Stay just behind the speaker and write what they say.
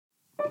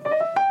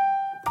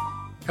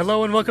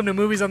Hello and welcome to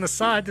Movies on the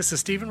Side. This is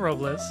Stephen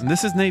Robles. And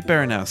this is Nate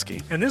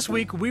Baranowski. And this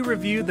week we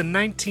review the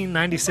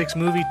 1996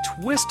 movie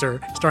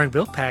Twister, starring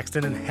Bill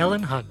Paxton and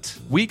Helen Hunt.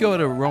 We go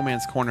to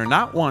Romance Corner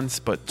not once,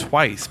 but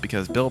twice,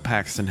 because Bill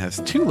Paxton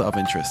has two love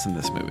interests in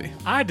this movie.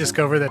 I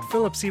discover that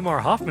Philip Seymour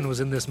Hoffman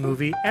was in this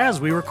movie as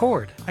we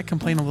record. I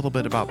complain a little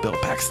bit about Bill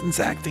Paxton's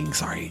acting,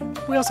 sorry.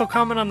 We also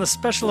comment on the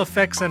special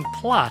effects and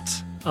plot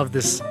of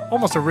this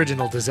almost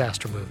original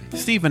disaster movie.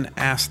 Stephen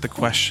asked the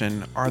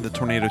question, are the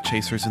tornado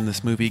chasers in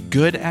this movie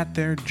good at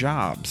their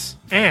jobs?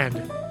 And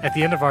at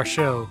the end of our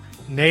show,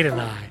 Nate and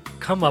I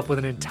come up with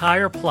an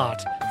entire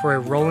plot for a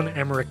Roland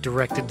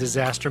Emmerich-directed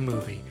disaster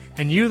movie.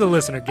 And you, the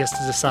listener, gets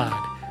to decide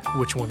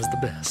which one is the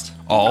best.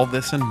 All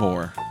this and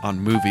more on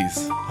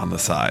Movies on the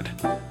Side.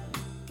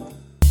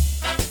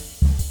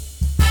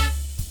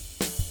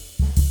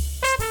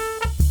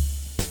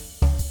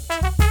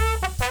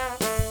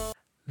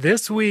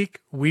 This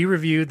week, we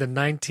reviewed the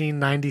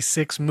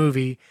 1996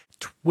 movie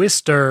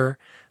Twister,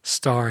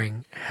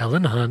 starring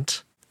Helen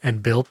Hunt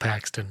and Bill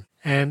Paxton.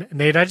 And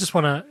Nate, I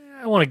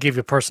want to give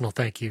a personal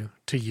thank you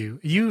to you.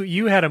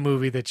 You had a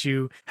movie that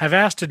you have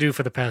asked to do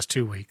for the past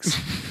 2 weeks.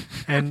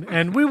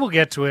 and we will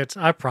get to it,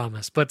 I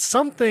promise. But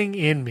something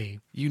in me,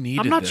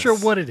 I'm not sure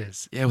what it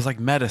is. Yeah, it was like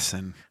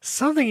medicine.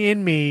 Something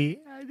in me,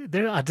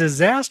 a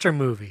disaster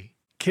movie.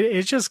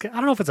 It's just, I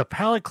don't know if it's a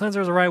palate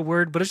cleanser is the right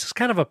word, but it's just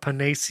kind of a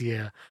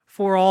panacea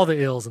for all the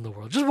ills in the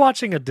world. Just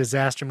watching a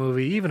disaster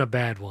movie, even a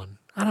bad one.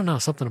 I don't know,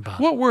 something about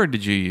it. What word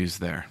did you use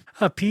there?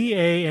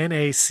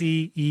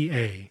 Panacea.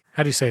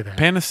 How do you say that?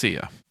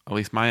 Panacea. At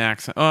least my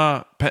accent.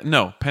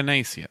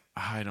 Panacea.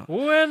 I don't.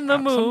 When the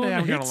moon someday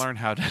I'm going to learn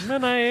how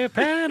to.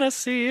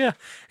 Panacea.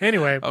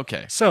 Anyway.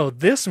 Okay. So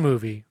this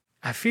movie,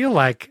 I feel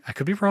like, I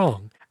could be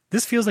wrong,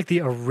 this feels like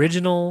the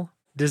original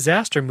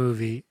disaster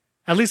movie.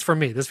 At least for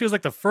me, this feels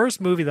like the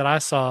first movie that I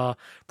saw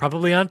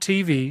probably on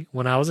TV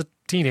when I was a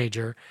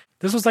teenager.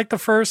 This was like the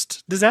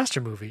first disaster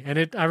movie.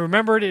 And I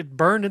remembered it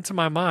burned into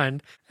my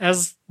mind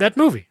as that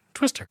movie,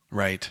 Twister.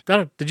 Right.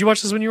 Did you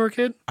watch this when you were a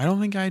kid? I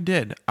don't think I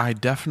did. I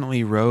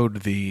definitely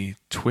rode the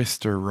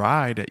Twister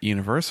ride at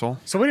Universal.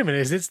 So wait a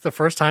minute, is this the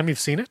first time you've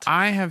seen it?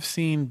 I have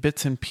seen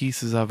bits and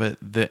pieces of it.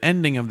 The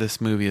ending of this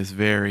movie is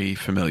very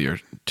familiar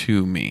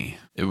to me.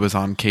 It was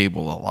on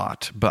cable a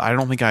lot, but I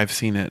don't think I've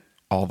seen it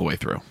all the way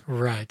through.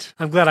 Right.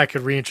 I'm glad I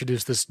could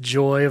reintroduce this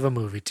joy of a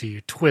movie to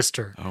you,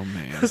 Twister. Oh,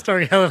 man.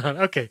 Starring Helen Hunt.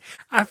 Okay.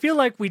 I feel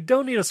like we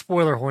don't need a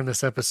spoiler horn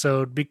this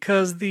episode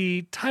because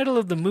the title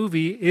of the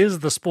movie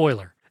is the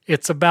spoiler.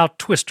 It's about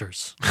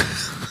twisters.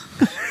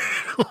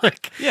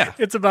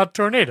 It's about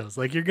tornadoes.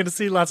 Like, you're going to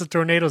see lots of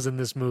tornadoes in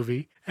this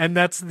movie, and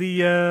that's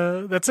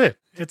it.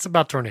 It's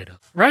about tornadoes,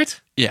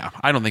 right? Yeah,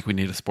 I don't think we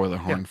need a spoiler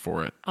horn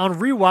for it. On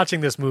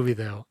rewatching this movie,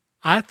 though,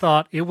 I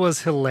thought it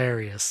was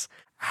hilarious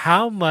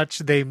how much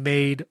they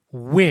made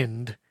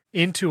wind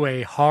into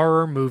a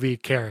horror movie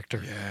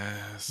character.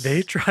 Yes.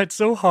 They tried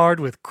so hard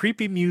with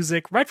creepy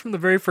music right from the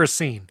very first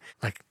scene,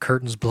 like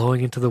curtains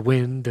blowing into the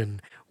wind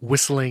and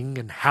whistling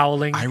and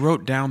howling. I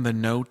wrote down the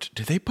note,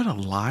 did they put a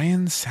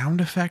lion sound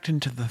effect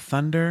into the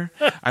thunder?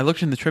 I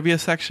looked in the trivia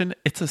section.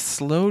 It's a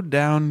slowed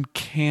down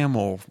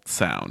camel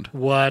sound.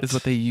 What? Is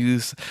what they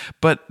use.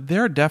 But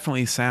there are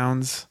definitely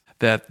sounds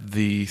that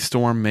the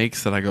storm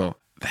makes that I go,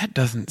 that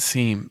doesn't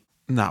seem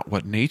not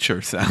what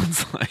nature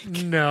sounds like.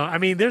 No, I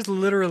mean, there's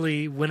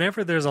literally,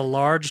 whenever there's a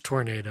large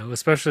tornado,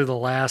 especially the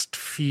last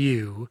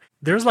few,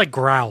 there's like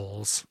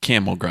growls.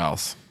 Camel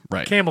growls,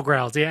 right. Camel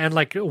growls, yeah, and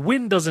like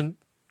wind doesn't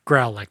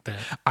growl like that.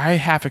 I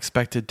half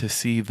expected to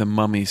see the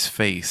mummy's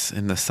face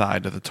in the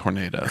side of the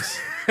tornadoes.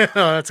 Oh,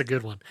 that's a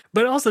good one.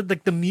 But also,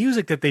 like, the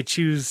music that they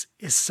choose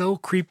is so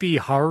creepy,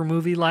 horror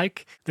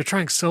movie-like. They're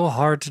trying so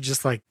hard to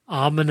just like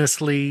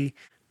ominously,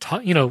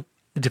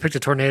 depict a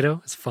tornado.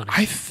 It's funny.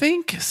 I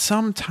think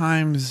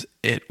sometimes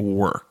it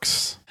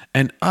works.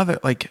 And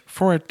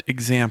for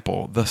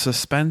example, the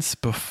suspense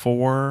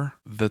before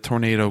the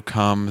tornado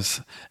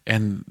comes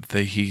and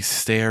he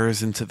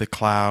stares into the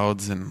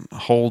clouds and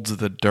holds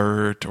the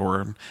dirt,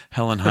 or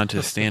Helen Hunt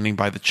is standing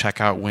by the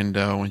checkout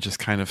window and just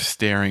kind of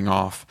staring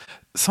off.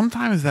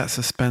 Sometimes that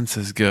suspense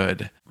is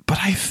good. But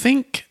I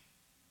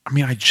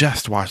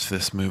just watched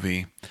this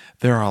movie.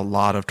 There are a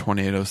lot of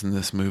tornadoes in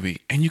this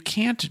movie, and you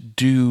can't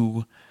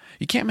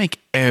make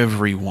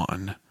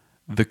everyone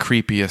the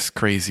creepiest,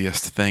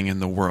 craziest thing in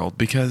the world,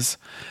 because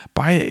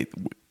by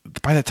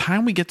the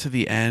time we get to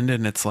the end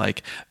and it's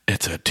like,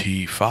 it's a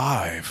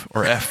T5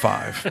 or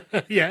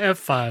F5. Yeah,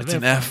 F5. It's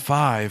an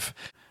F5.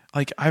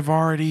 Like, I've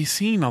already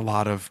seen a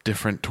lot of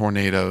different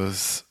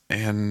tornadoes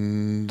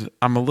and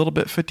I'm a little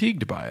bit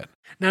fatigued by it.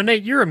 Now,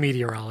 Nate, you're a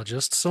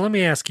meteorologist, so let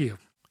me ask you.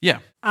 Yeah.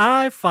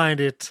 I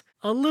find it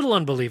a little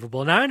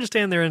unbelievable. Now, I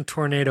understand they're in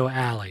Tornado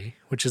Alley,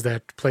 which is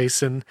that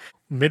place in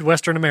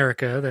Midwestern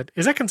America.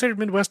 Is that considered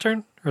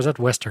Midwestern, or is that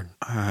Western?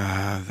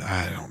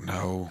 I don't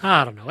know.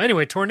 I don't know.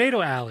 Anyway,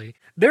 Tornado Alley.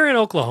 They're in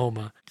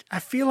Oklahoma. I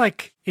feel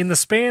like in the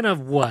span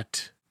of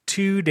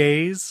 2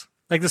 days?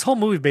 Like, this whole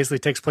movie basically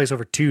takes place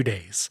over 2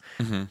 days.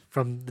 Mm-hmm.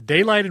 From the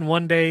daylight in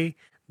one day,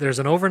 there's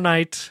an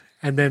overnight,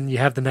 and then you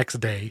have the next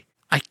day.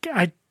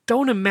 I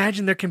don't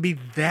imagine there can be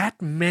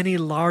that many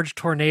large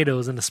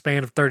tornadoes in the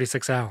span of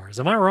 36 hours.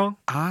 Am I wrong?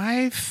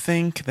 I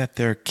think that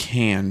there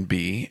can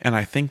be, and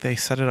I think they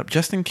set it up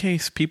just in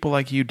case people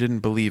like you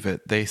didn't believe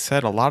it. They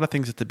said a lot of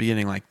things at the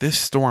beginning, like this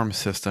storm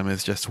system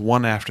is just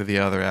one after the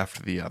other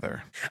after the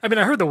other. I mean,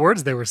 I heard the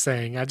words they were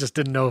saying. I just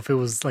didn't know if it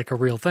was like a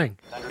real thing.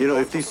 You know,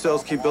 if these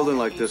cells keep building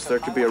like this, there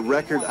could be a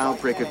record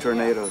outbreak of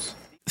tornadoes.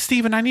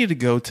 Stephen, I need to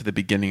go to the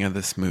beginning of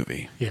this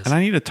movie. Yes. And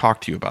I need to talk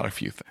to you about a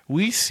few things.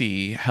 We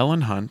see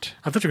Helen Hunt.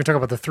 I thought you were going to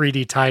talk about the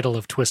 3D title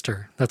of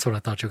Twister. That's what I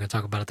thought you were going to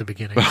talk about at the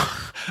beginning.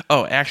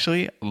 Oh,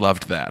 actually,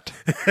 loved that.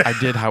 I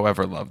did,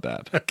 however, love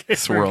that. Okay,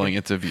 swirling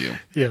into view.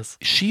 Yes.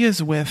 She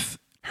is with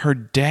her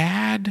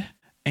dad,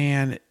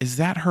 and is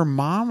that her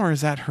mom or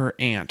is that her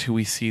aunt who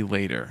we see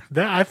later?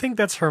 I think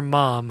that's her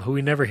mom, who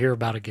we never hear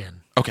about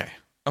again. Okay.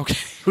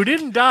 Who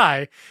didn't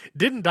die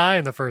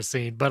in the first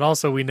scene, but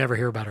also we never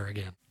hear about her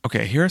again.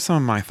 Okay, here are some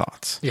of my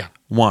thoughts. Yeah.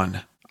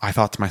 One, I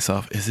thought to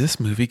myself, is this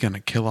movie going to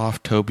kill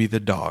off Toby the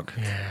dog?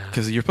 Yeah.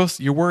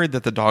 Because you're worried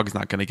that the dog's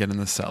not going to get in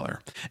the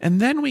cellar.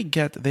 And then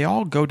they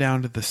all go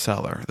down to the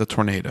cellar. The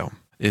tornado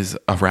is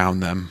around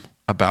them,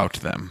 about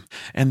them.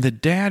 And the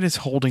dad is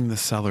holding the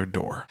cellar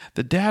door.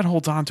 The dad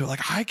holds on to it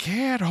like, I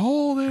can't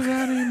hold it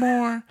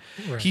anymore.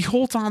 Right. He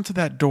holds on to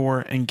that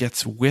door and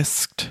gets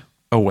whisked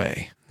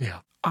away. Yeah.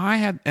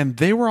 And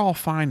they were all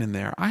fine in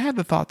there. I had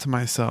the thought to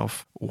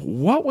myself,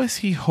 what was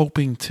he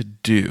hoping to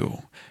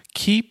do?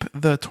 Keep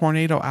the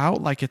tornado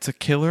out like it's a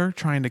killer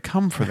trying to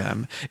come for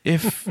them?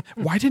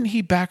 Why didn't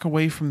he back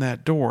away from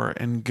that door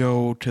and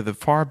go to the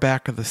far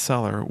back of the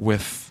cellar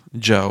with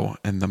Joe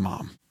and the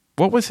mom?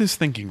 What was his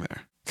thinking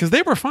there? Because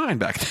they were fine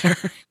back there.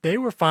 They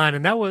were fine.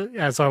 And that was,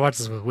 so I watched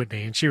this with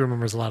Whitney, and she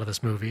remembers a lot of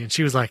this movie. And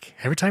she was like,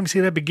 every time you see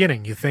that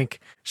beginning, you think,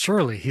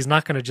 surely he's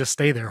not going to just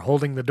stay there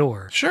holding the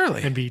door.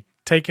 Surely. And be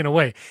taken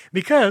away.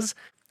 Because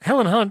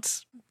Helen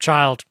Hunt's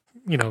child,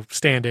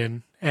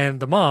 stand-in, and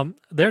the mom,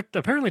 they're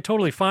apparently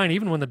totally fine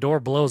even when the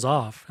door blows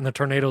off and the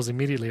tornado's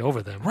immediately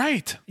over them.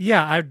 Right.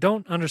 Yeah, I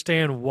don't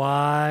understand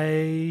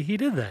why he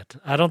did that.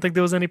 I don't think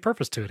there was any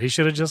purpose to it. He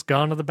should have just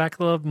gone to the back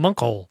of the monk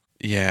hole.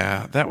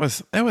 Yeah, that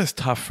was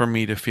tough for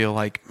me to feel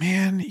like,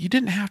 man, you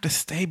didn't have to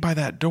stay by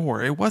that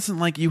door. It wasn't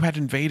like you had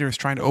invaders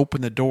trying to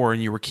open the door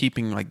and you were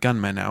keeping like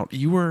gunmen out.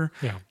 You were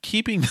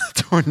keeping the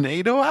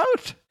tornado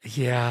out.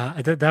 Yeah,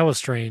 that was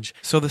strange.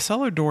 So the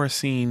cellar door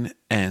scene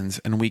ends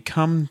and we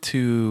come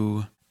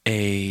to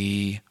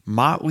a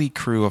motley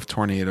crew of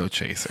tornado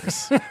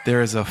chasers.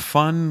 There is a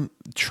fun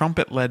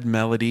trumpet-led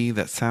melody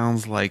that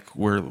sounds like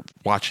we're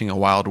watching a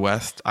Wild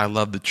West. I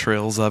love the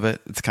trills of it.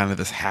 It's kind of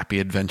this happy,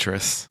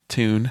 adventurous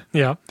tune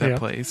that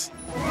plays.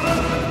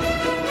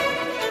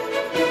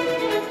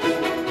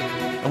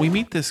 And we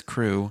meet this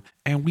crew,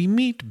 and we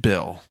meet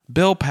Bill.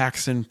 Bill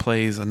Paxton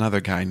plays another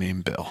guy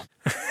named Bill.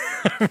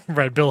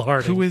 Right, Bill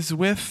Harding. Who is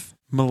with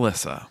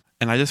Melissa.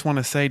 And I just want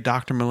to say,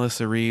 Dr.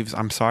 Melissa Reeves,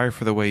 I'm sorry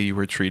for the way you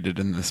were treated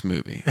in this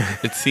movie.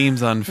 It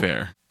seems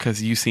unfair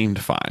because you seemed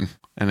fine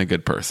and a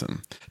good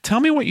person. Tell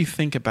me what you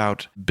think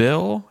about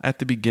Bill at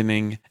the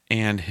beginning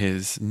and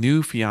his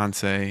new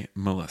fiance,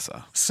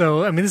 Melissa.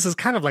 So, I mean, this is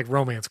kind of like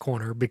Romance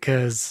Corner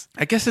because...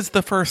 I guess it's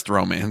the first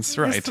romance,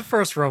 right? It's the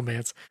first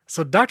romance.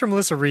 So Dr.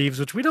 Melissa Reeves,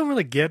 which we don't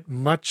really get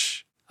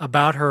much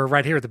about her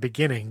right here at the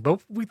beginning, but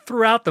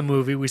throughout the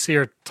movie, we see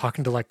her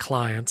talking to like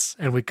clients,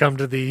 and we come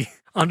to the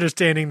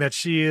understanding that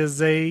she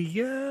is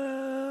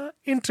a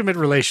intimate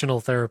relational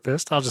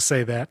therapist. I'll just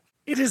say that.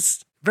 It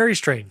is very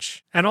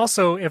strange. And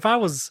also, if I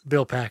was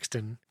Bill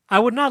Paxton, I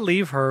would not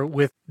leave her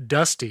with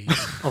Dusty,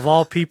 of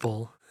all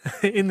people,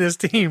 in this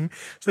team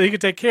so he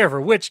could take care of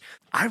her, which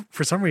I,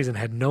 for some reason,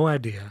 had no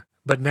idea.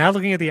 But now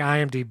looking at the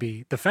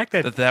IMDb, the fact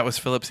that was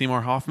Philip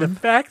Seymour Hoffman? The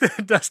fact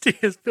that Dusty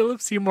is Philip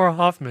Seymour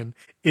Hoffman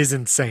is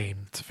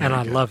insane. And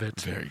I love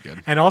it. Very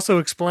good. And also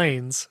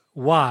explains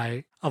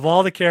why, of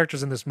all the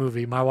characters in this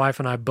movie, my wife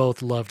and I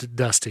both loved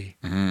Dusty.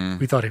 Mm.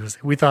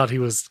 We thought he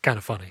was kind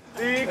of funny.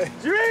 The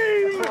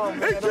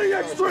extreme! It's the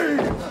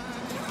extreme!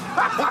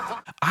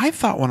 I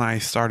thought when I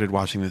started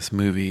watching this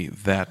movie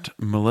that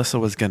Melissa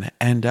was going to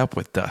end up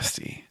with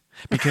Dusty.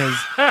 Because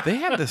they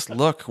have this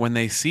look when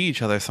they see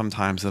each other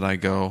sometimes that I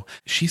go,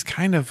 she's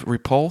kind of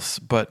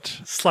repulsed,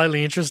 but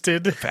slightly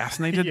interested,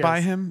 fascinated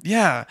by him.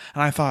 Yeah.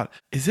 And I thought,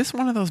 is this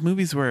one of those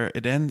movies where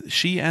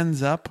she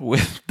ends up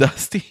with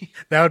Dusty?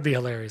 That would be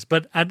hilarious.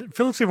 But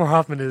Philip Seymour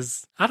Hoffman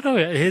is, I don't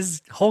know,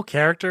 his whole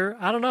character,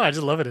 I don't know. I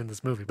just love it in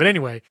this movie. But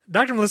anyway,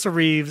 Dr. Melissa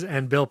Reeves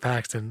and Bill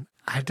Paxton,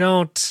 I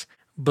don't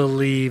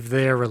believe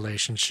their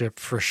relationship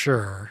for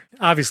sure.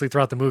 Obviously,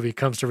 throughout the movie,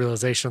 comes to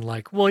realization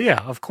like, well, yeah,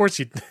 of course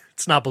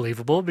it's not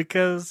believable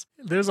because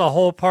there's a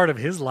whole part of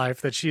his life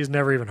that she has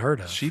never even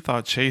heard of. She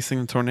thought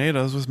chasing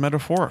tornadoes was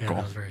metaphorical. Yeah,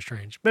 that was very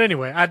strange. But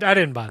anyway, I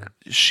didn't buy that.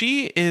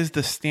 She is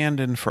the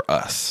stand-in for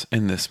us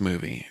in this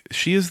movie.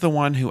 She is the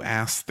one who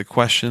asks the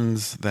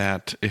questions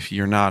that if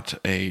you're not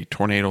a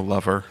tornado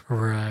lover.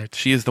 Right.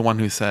 She is the one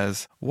who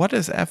says, what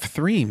does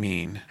F3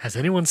 mean? Has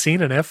anyone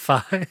seen an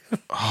F5?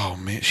 Oh,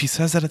 man. She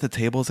says that at the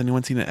table. Has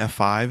anyone seen an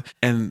F5?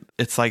 And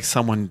it's like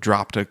someone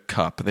dropped a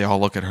cup. They all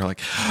look at her like,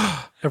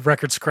 A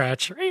record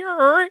scratch.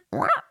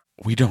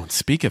 We don't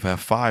speak of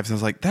F5s. I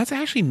was like, that's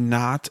actually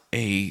not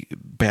a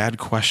bad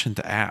question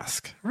to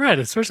ask. Right,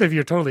 especially if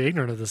you're totally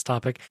ignorant of this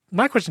topic.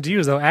 My question to you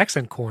is, though,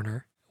 accent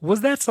corner.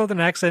 Was that Southern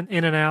accent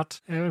in and out?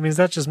 I mean, is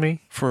that just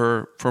me?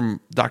 From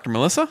Dr.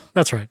 Melissa?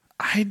 That's right.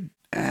 I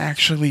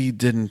actually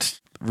didn't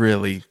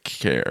really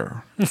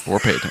care or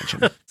pay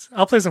attention.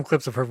 I'll play some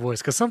clips of her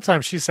voice because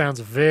sometimes she sounds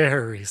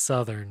very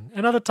Southern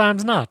and other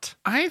times not.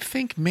 I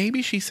think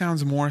maybe she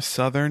sounds more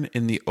Southern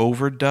in the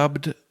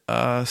overdubbed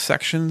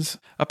sections.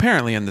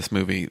 Apparently in this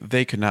movie,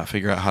 they could not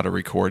figure out how to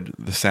record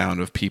the sound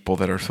of people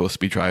that are supposed to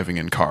be driving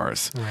in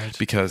cars. Right.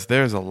 Because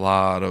there's a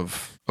lot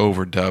of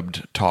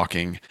overdubbed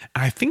talking.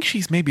 I think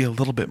she's maybe a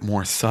little bit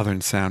more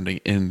Southern sounding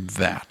in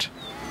that.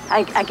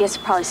 I guess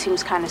it probably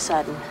seems kind of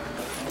sudden.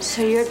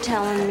 So you're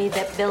telling me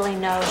that Billy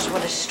knows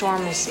what a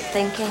storm is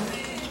thinking?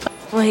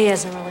 Well, he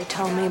hasn't really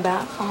told me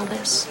about all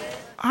this.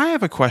 I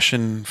have a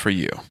question for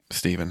you,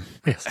 Stephen.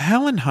 Yes.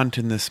 Helen Hunt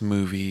in this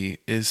movie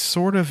is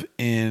sort of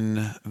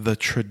in the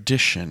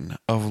tradition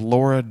of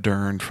Laura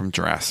Dern from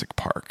Jurassic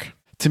Park.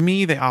 To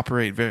me, they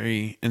operate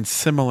very in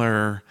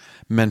similar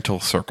mental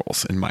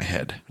circles in my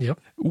head. Yep.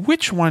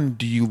 Which one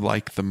do you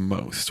like the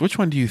most? Which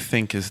one do you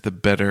think is the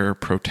better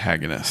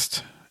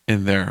protagonist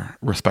in their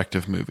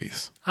respective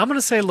movies? I'm going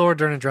to say Laura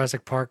Dern in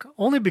Jurassic Park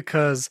only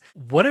because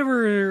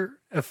whatever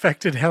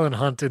affected Helen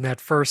Hunt in that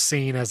first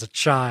scene as a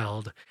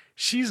child,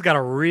 she's got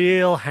a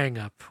real hang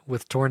up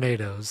with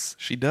tornadoes.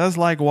 She does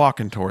like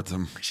walking towards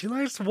them. She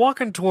likes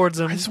walking towards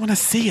them. I just want to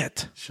see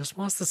it. She just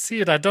wants to see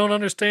it. I don't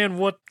understand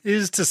what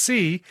is to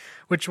see,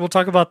 which we'll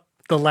talk about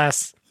the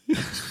last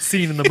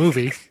scene in the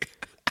movie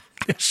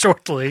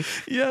shortly.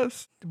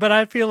 Yes. But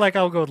I feel like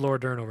I'll go with Laura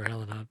Dern over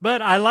Helen Hunt.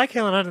 But I like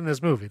Helen Hunt in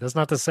this movie. That's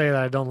not to say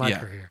that I don't like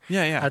her here.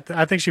 Yeah.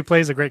 I think she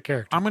plays a great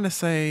character. I'm going to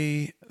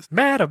say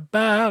Mad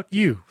about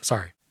you.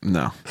 Sorry.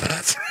 no.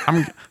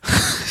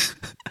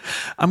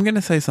 I'm going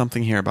to say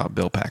something here about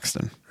Bill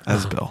Paxton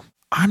as Bill.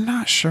 I'm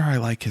not sure I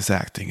like his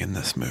acting in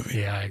this movie.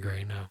 Yeah, I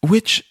agree. No.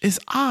 Which is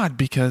odd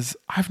because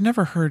I've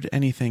never heard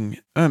anything.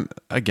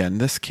 Again,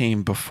 this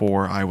came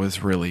before I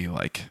was really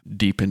like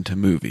deep into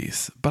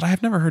movies, but I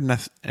have never heard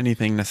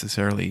anything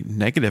necessarily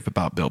negative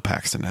about Bill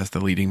Paxton as the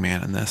leading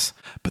man in this.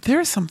 But there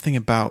is something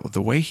about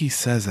the way he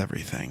says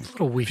everything. A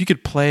little weak. If you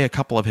could play a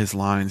couple of his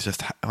lines,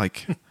 just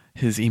like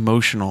his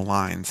emotional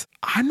lines,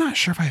 I'm not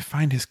sure if I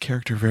find his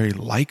character very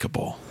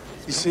likable.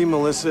 You see,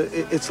 Melissa,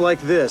 it's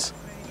like this.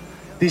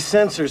 These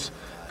sensors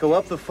go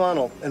up the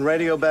funnel and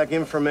radio back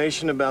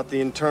information about the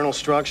internal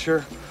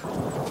structure.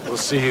 We'll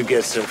see who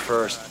gets there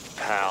first,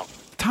 pal.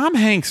 Tom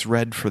Hanks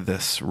read for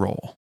this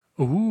role.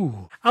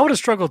 Ooh. I would have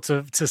struggled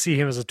to see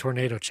him as a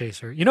tornado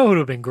chaser. You know who would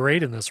have been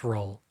great in this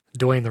role?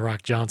 Dwayne "The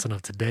Rock" Johnson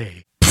of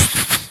today.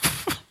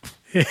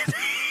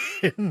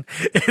 in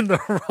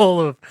the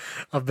role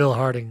of Bill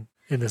Harding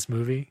in this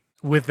movie.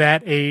 With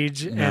that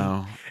age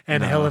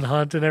and Helen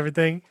Hunt and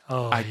everything.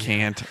 Oh, I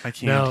can't.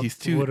 No, He's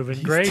too. would have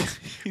been great.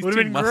 He's Would have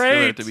too been muscular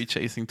great to be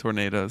chasing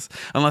tornadoes,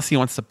 unless he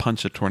wants to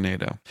punch a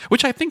tornado.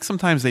 Which I think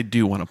sometimes they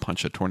do want to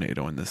punch a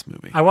tornado in this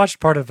movie. I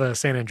watched part of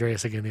San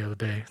Andreas again the other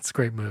day. It's a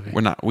great movie.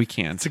 We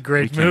can't. It's a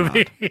great We cannot.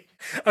 movie.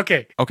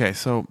 Okay. Okay,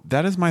 so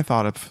that is my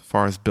thought as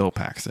far as Bill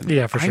Paxton.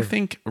 Yeah, for sure. I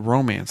think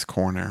Romance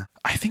Corner,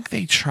 I think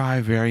they try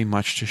very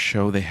much to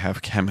show they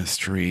have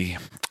chemistry.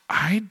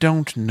 I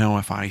don't know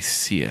if I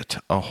see it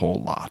a whole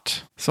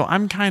lot. So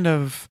I'm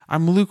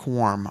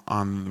lukewarm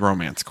on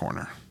Romance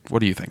Corner. What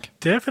do you think?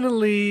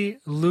 Definitely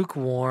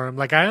lukewarm.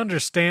 Like, I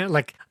understand,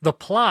 like, the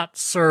plot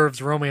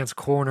serves Romance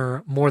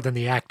Corner more than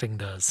the acting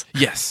does.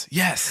 Yes.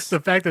 The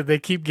fact that they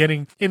keep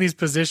getting in these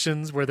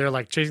positions where they're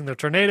like chasing the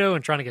tornado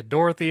and trying to get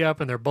Dorothy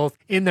up, and they're both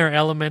in their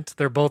element.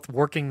 They're both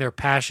working their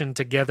passion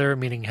together,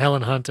 meaning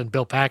Helen Hunt and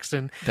Bill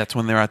Paxton. That's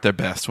when they're at their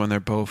best, when they're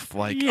both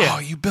like, oh,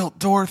 you built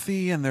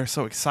Dorothy, and they're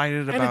so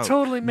excited about And it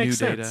totally makes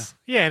new sense. data.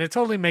 Yeah, and it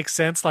totally makes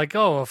sense. Like,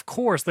 oh, of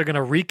course they're going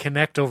to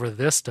reconnect over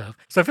this stuff.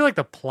 So I feel like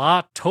the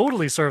plot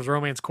totally serves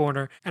Romance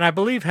Corner, and I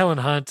believe Helen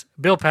Hunt,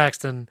 Bill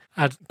Paxton,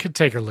 I could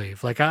take or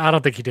leave. Like, I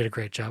don't think he did a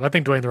great job. I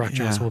think Dwayne "The Rock"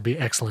 Johnson will be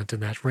excellent in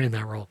that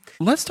role.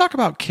 Let's talk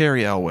about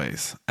Cary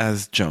Elwes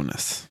as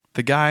Jonas,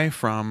 the guy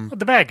from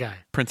The bad guy.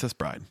 Princess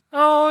Bride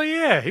Oh,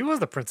 yeah, he was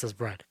the Princess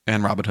Bride.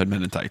 and Robin Hood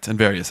Men in Tights and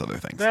various other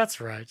things. That's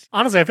right.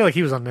 Honestly, I feel like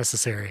he was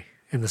unnecessary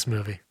in this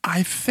movie.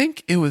 I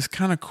think it was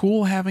kind of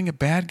cool having a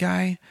bad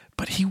guy,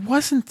 but he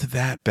wasn't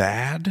that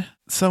bad.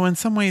 So in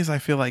some ways, I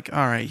feel like,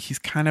 all right, he's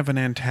kind of an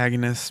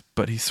antagonist,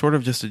 but he's sort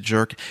of just a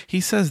jerk. He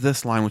says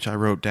this line, which I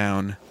wrote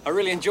down. I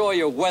really enjoy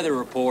your weather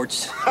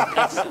reports.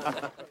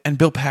 And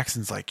Bill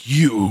Paxton's like,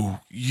 you.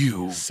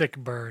 Sick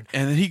burn.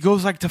 And then he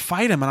goes like to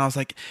fight him. And I was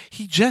like,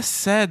 he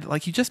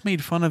just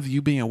made fun of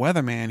you being a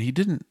weatherman. He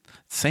didn't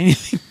say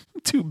anything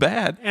too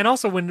bad. And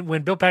also,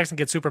 when Bill Paxton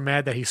gets super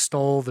mad that he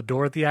stole the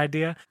Dorothy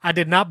idea, I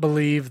did not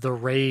believe the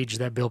rage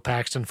that Bill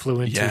Paxton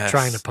flew into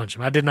trying to punch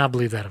him. I did not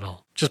believe that at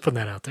all. Just putting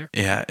that out there.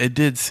 Yeah, it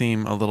did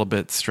seem a little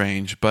bit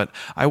strange, but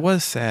I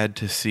was sad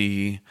to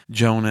see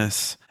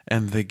Jonas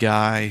and the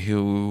guy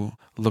who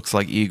looks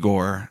like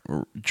Igor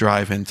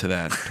drive into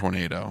that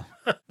tornado.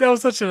 That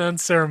was such an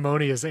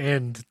unceremonious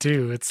end,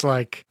 too. It's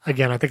like,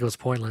 again, I think it was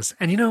pointless.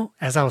 And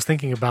as I was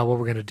thinking about what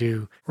we're going to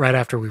do right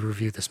after we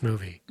review this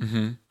movie,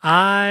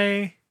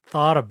 I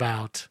thought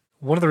about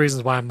one of the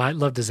reasons why I might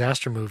love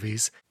disaster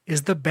movies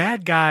is the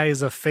bad guy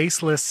is a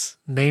faceless,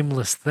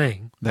 nameless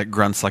thing. That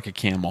grunts like a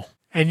camel.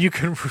 And you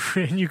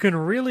can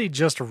really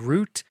just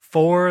root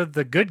for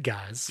the good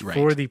guys, Right.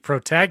 for the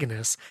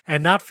protagonists,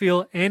 and not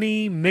feel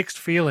any mixed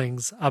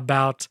feelings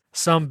about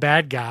some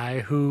bad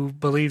guy who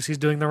believes he's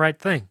doing the right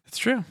thing. It's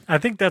true. I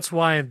think that's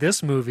why in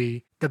this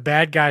movie, the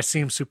bad guy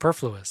seems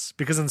superfluous.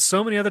 Because in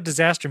so many other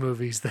disaster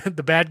movies,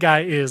 the bad guy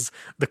is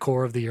the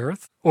core of the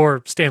earth.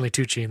 Or Stanley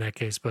Tucci in that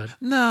case, but...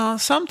 No,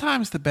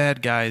 sometimes the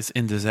bad guys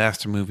in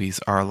disaster movies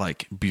are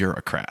like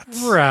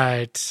bureaucrats.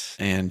 Right.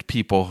 And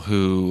people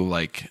who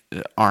like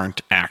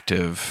aren't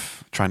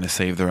active trying to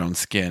save their own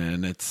skin,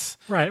 and it's...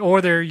 Right,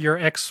 or they're your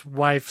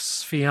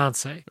ex-wife's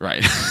fiance.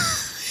 Right.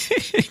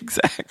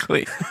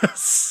 Exactly.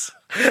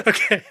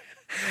 Okay.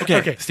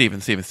 Okay.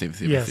 Steven.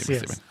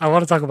 Yes. I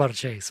want to talk about a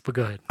chase, but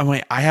go ahead. Oh,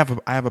 wait, I have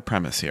a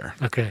premise here.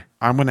 Okay.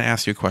 I'm going to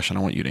ask you a question.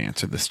 I want you to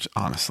answer this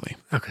honestly.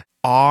 Okay.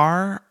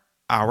 Are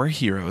our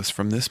heroes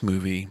from this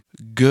movie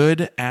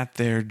good at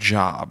their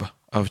job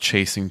of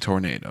chasing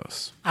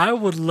tornadoes? I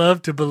would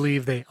love to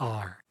believe they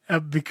are.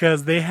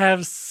 Because they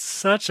have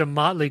such a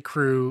motley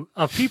crew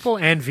of people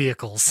and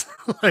vehicles.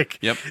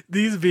 Yep.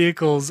 These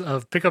vehicles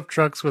of pickup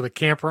trucks with a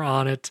camper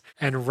on it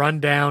and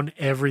run down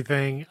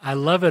everything. I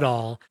love it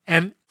all.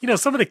 And,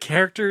 some of the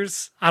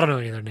characters, I don't know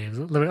any of their names.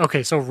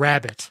 Okay, so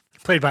Rabbit,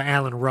 played by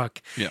Alan Ruck.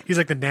 Yeah. He's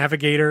like the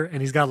navigator, and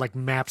he's got like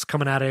maps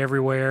coming out of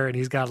everywhere, and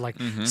he's got like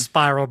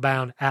spiral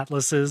bound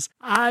atlases.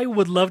 I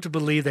would love to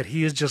believe that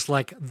he is just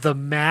like the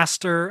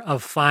master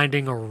of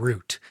finding a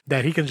route,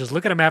 that he can just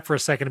look at a map for a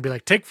second and be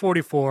like, take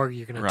 44,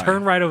 you're going Right. to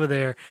turn right over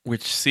there.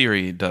 Which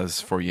Siri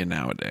does for you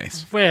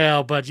nowadays.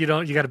 Well, but you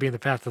got to be in the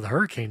path of the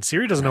hurricane.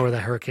 Siri doesn't know where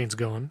that hurricane's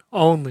going.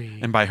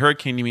 And by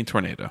hurricane, you mean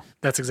tornado.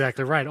 That's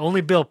exactly right.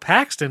 Only Bill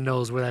Paxton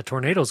knows where that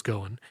tornado's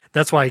going.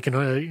 That's why he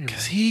can...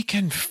 Because he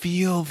can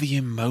feel the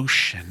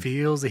emotion.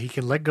 feels that he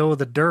can let go of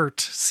the dirt,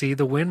 see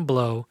the wind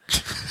blow,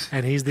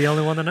 and he's the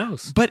only one that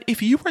knows. But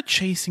if you were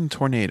chasing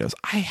tornadoes,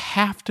 I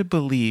have to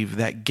believe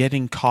that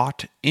getting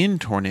caught in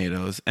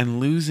tornadoes and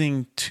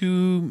losing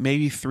 2,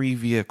 maybe 3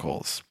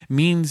 vehicles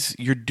means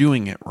you're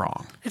doing it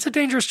wrong. It's a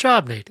dangerous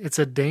job, Nate. It's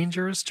a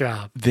dangerous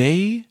job.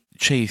 They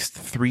chased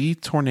 3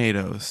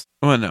 tornadoes.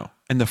 Oh, no.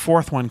 And the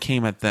 4th one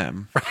came at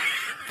them.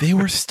 They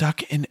were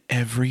stuck in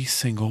every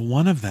single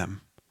one of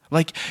them.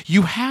 Like,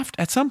 you have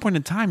to, at some point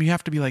in time, you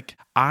have to be like,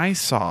 I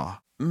saw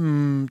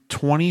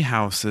 20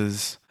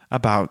 houses,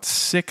 about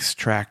 6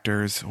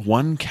 tractors,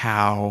 1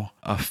 cow,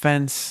 a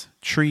fence,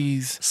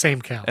 trees,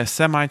 Same cow. a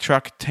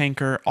semi-truck,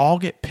 tanker, all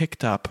get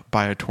picked up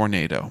by a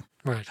tornado.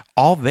 Right.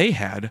 All they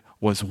had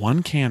was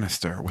 1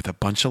 canister with a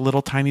bunch of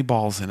little tiny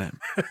balls in it.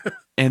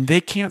 And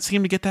they can't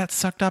seem to get that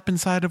sucked up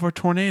inside of a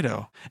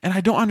tornado. And I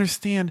don't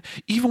understand,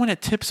 even when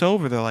it tips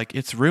over, they're like,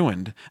 it's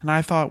ruined. And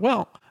I thought,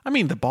 well, I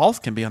mean, the balls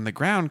can be on the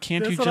ground.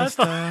 Can't That's you what I just,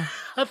 thought.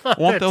 I thought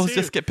won't that those too.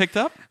 just get picked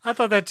up? I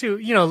thought that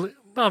too.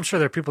 Well, I'm sure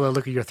there are people that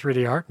look at your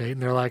 3D art, Nate,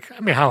 and they're like, I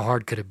mean, how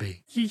hard could it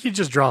be? You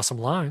just draw some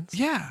lines.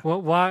 Yeah. Well,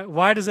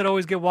 why does it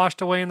always get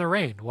washed away in the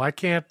rain? Why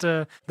can't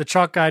the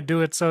chalk guy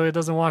do it so it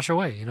doesn't wash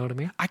away? You know what I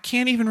mean? I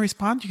can't even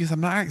respond to you because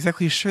I'm not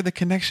exactly sure the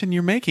connection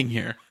you're making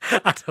here.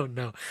 I don't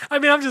know. I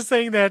mean, I'm just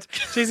saying that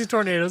chasing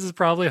tornadoes is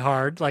probably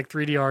hard, like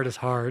 3D art is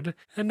hard,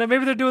 and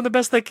maybe they're doing the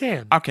best they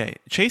can. Okay,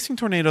 chasing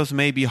tornadoes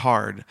may be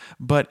hard,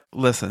 but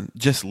listen,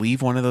 just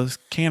leave one of those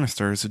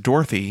canisters,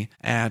 Dorothy,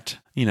 at,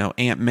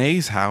 Aunt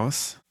May's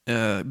house.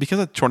 Because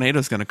a tornado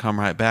is going to come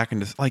right back and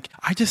just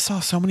I just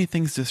saw so many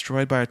things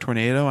destroyed by a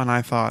tornado, and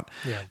I thought,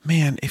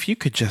 man, if you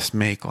could just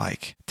make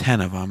 10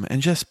 of them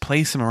and just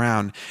place them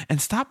around and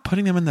stop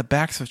putting them in the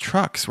backs of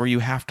trucks where you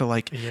have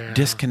to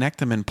disconnect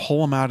them and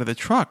pull them out of the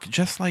truck.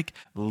 Just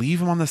leave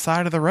them on the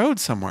side of the road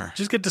somewhere.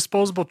 Just get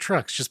disposable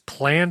trucks. Just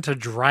plan to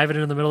drive it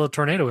in the middle of a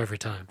tornado every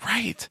time.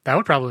 Right. That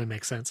would probably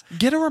make sense.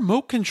 Get a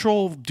remote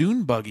control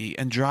dune buggy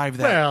and drive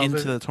that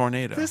into the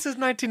tornado. This is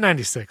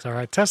 1996, all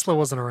right? Tesla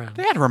wasn't around.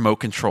 They had remote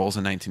controls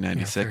in Yeah,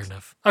 1996. fair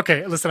enough.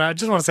 Okay, listen, I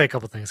just want to say a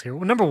couple things here.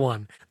 Well, number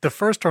one, the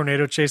first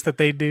tornado chase that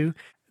they do,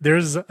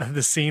 there's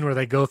the scene where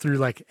they go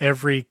through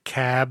every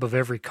cab of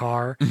every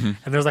car, and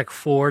there's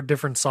 4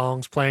 different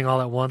songs playing all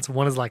at once.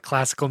 One is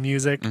classical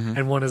music,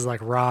 and one is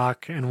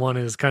rock, and one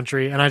is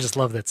country. And I just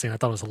love that scene. I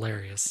thought it was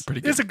hilarious.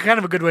 Pretty good. It's kind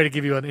of a good way to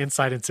give you an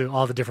insight into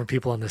all the different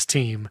people on this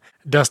team.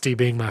 Dusty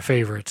being my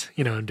favorite,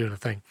 and doing a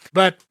thing.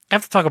 But I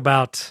have to talk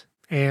about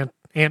Aunt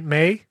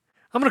May.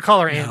 I'm going to call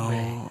her Aunt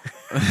May.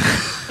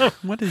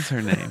 What is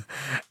her name?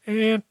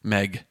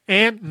 Meg.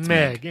 Aunt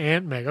Meg.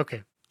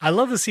 Okay. I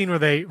love the scene where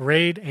they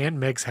raid Aunt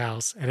Meg's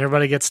house and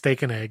everybody gets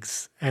steak and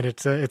eggs, and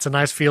it's a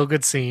nice feel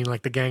good scene.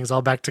 The gang's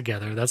all back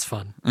together. That's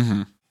fun.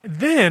 Mm-hmm.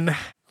 Then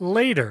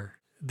later,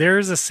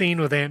 there's a scene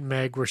with Aunt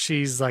Meg where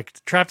she's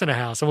like trapped in a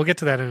house, and we'll get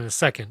to that in a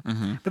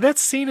second. But that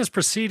scene is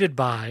preceded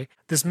by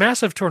this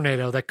massive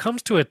tornado that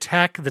comes to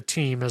attack the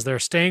team as they're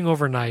staying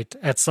overnight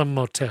at some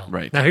motel.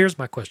 Right. Now, here's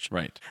my question.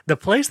 Right. The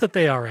place that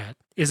they are at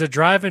is a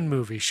drive-in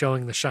movie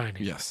showing The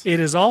Shining. Yes. It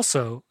is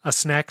also a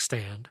snack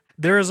stand.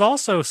 There is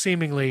also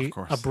seemingly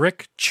course. a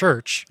brick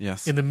church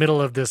Yes. in the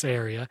middle of this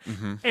area.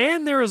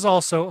 And there is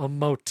also a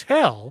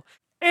motel.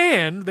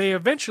 And they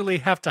eventually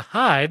have to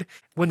hide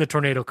when the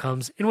tornado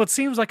comes in what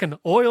seems like an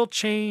oil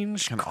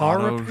change, An car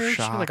auto repair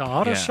shop, like an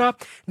auto yeah.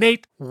 shop.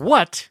 Nate,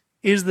 what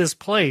is this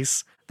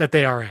place that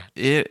they are at?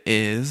 It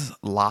is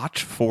lot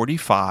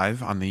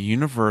 45 on the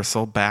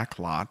Universal back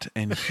lot,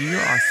 and here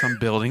are some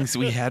buildings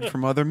we had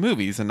from other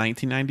movies in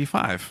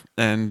 1995,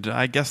 and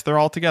I guess they're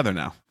all together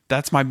now.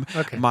 That's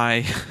Okay.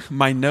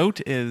 my note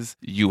is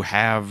you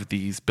have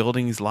these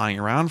buildings lying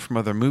around from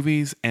other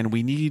movies, and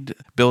we need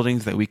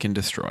buildings that we can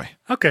destroy.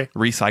 Okay.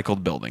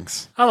 Recycled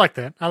buildings. I like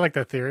that. I like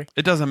that theory.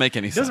 It doesn't make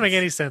any It sense. doesn't make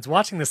any sense.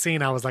 Watching the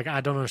scene, I was like,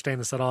 I don't understand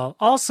this at all.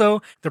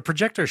 Also, the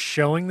projector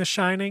showing The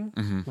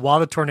Shining while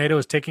the tornado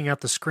is taking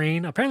out the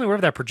screen, apparently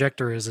wherever that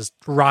projector is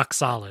rock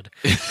solid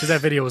because that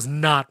video is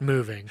not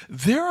moving.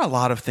 There are a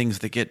lot of things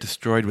that get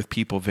destroyed with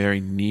people very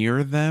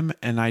near them,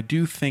 and I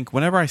do think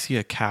whenever I see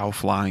a cow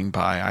flying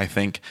by, I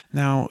think,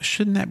 now,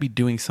 shouldn't that be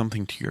doing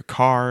something to your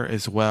car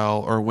as well?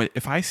 Or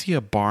if I see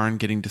a barn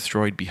getting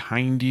destroyed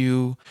behind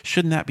you,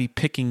 shouldn't that be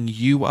picking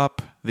you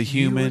up, the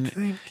human?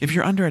 think. If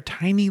you're under a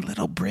tiny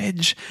little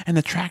bridge and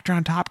the tractor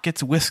on top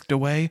gets whisked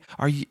away,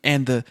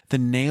 and the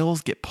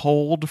nails get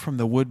pulled from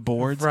the wood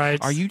boards, Right.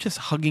 are you just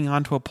hugging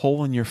onto a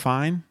pole and you're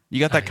fine? You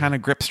got that kind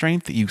of grip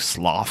strength, you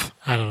sloth.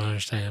 I don't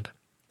understand.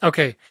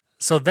 Okay,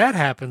 so that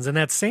happens, and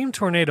that same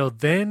tornado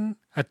then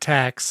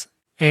attacks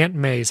Aunt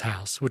May's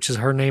house, which is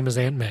her name is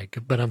Aunt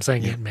Meg, but I'm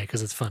saying Aunt May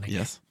because it's funny.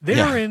 Yes.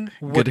 They are Yeah. in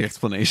Good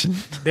explanation.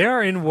 they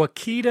are in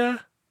Waukeeta,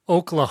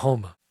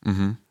 Oklahoma.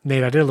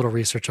 Nate, I did a little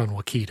research on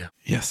Waukeeta.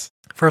 Yes.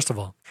 First of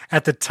all,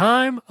 at the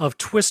time of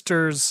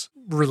Twister's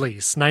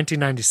release,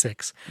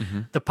 1996,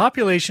 the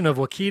population of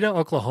Waukeeta,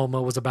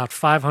 Oklahoma was about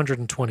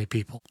 520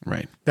 people.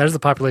 Right. That is the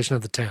population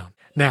of the town.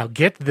 Now,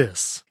 get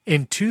this.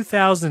 In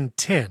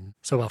 2010,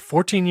 so about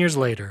 14 years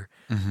later,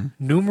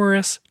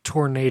 numerous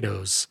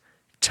tornadoes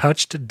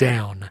touched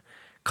down,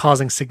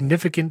 causing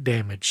significant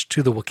damage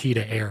to the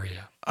Waukeeta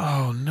area.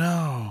 Oh,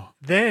 no.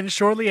 Then,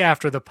 shortly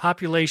after, the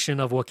population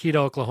of Waukeeta,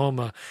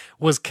 Oklahoma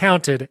was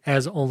counted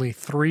as only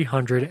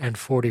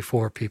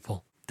 344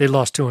 people. They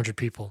lost 200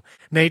 people.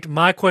 Nate,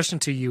 my question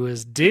to you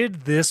is,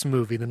 did this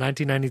movie, the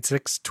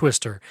 1996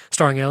 Twister,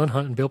 starring Ellen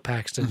Hunt and Bill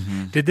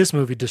Paxton, did this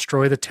movie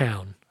destroy the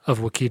town of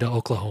Waukeeta,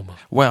 Oklahoma?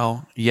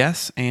 Well,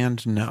 yes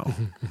and no.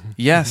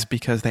 Yes,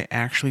 because they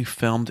actually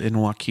filmed in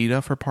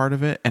Waukeeta for part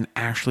of it and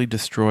actually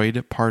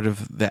destroyed part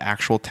of the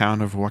actual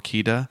town of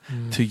Waukeeta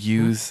to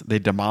use. They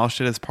demolished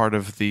it as part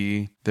of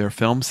their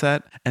film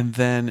set, and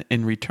then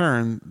in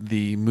return,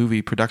 the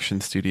movie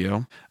production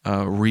studio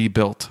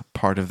rebuilt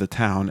part of the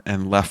town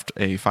and left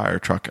a fire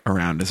truck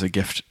around as a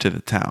gift to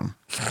the town.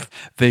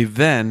 They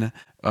then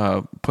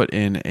put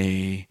in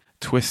a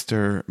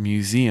Twister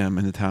museum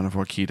in the town of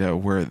Waukeeta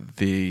where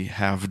they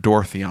have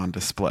Dorothy on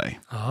display.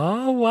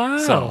 Oh, wow.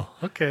 So-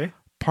 okay.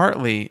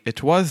 Partly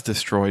it was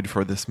destroyed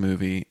for this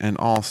movie, and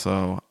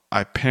also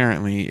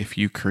apparently if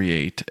you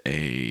create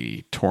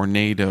a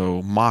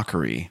tornado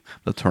mockery,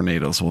 the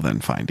tornadoes will then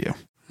find you.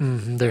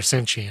 They're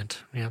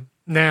sentient. Yeah.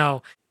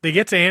 Now, they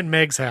get to Aunt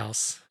Meg's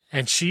house,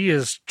 and she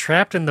is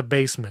trapped in the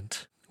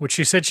basement, which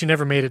she said she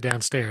never made it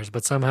downstairs,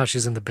 but somehow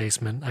she's in the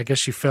basement. I guess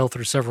she fell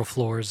through several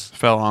floors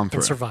Fell on through.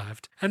 and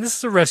survived. And this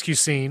is a rescue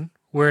scene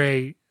where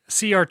a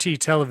CRT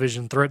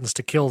television threatens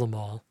to kill them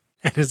all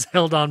and is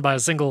held on by a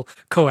single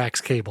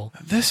coax cable.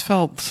 This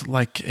felt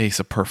like a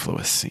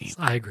superfluous scene.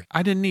 I agree.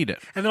 I didn't need it.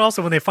 And then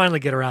also when they finally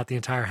get her out, the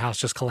entire house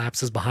just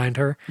collapses behind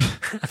her.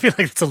 I feel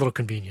like it's a little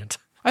convenient.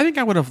 I think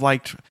I would have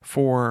liked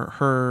for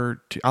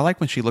her to. I like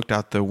when she looked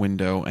out the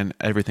window and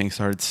everything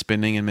started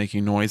spinning and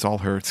making noise, all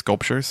her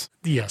sculptures.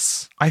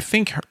 Yes. I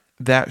think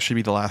that should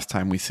be the last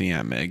time we see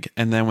Aunt Meg.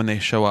 And then when they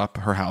show up,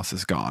 her house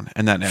is gone.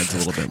 And that adds a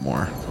little bit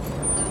more.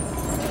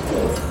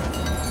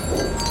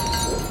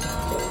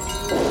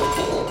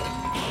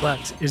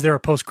 But is there a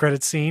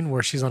post-credit scene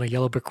where she's on a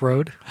yellow brick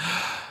road?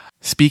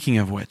 Speaking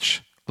of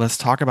which, let's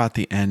talk about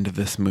the end of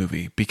this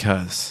movie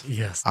because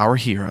Yes. our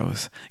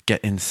heroes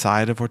get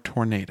inside of a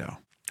tornado.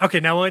 Okay,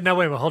 now wait,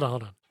 hold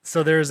on.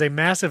 So there's a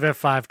massive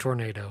F5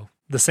 tornado,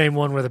 the same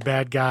one where the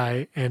bad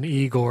guy and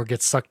Igor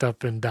get sucked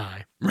up and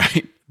die.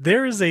 Right?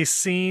 There is a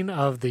scene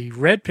of the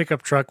red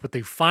pickup truck with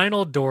the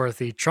final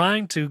Dorothy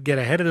trying to get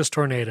ahead of this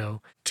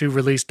tornado to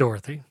release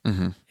Dorothy.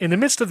 In the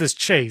midst of this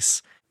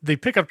chase, the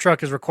pickup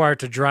truck is required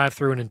to drive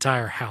through an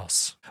entire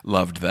house.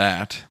 Loved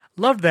that.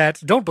 Loved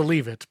that. Don't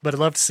believe it, but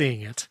loved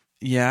seeing it.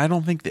 Yeah, I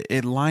don't think that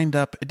it lined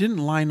up. It didn't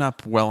line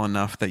up well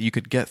enough that you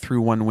could get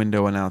through one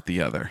window and out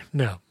the other.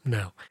 No.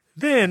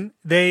 Then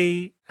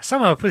they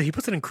somehow he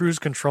puts it in cruise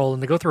control,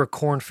 and they go through a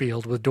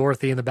cornfield with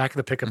Dorothy in the back of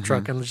the pickup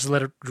truck and just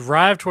let it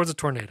drive towards a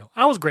tornado.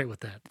 I was great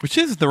with that. Which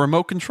is the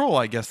remote control,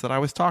 I guess, that I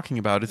was talking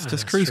about. It's just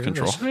That's cruise true.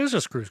 control. It's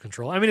just cruise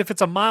control. I mean, if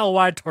it's a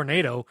mile-wide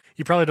tornado,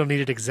 you probably don't need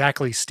it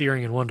exactly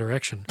steering in one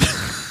direction.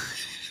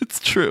 It's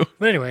true.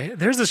 But anyway,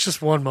 there's this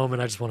just one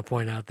moment I just want to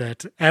point out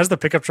that as the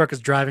pickup truck is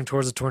driving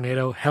towards the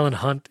tornado, Helen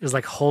Hunt is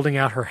like holding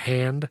out her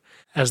hand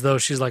as though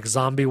she's like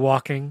zombie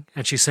walking,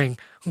 and she's saying,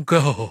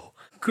 "Go,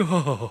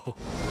 go."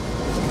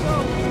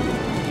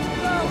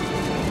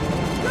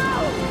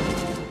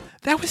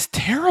 That was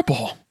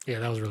terrible. Yeah,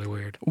 that was really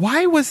weird.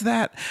 Why was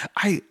that?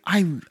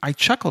 I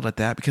chuckled at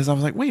that because I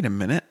was like, wait a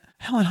minute.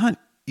 Helen Hunt,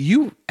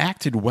 you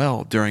acted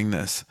well during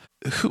this.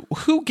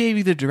 Who gave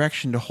you the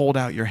direction to hold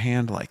out your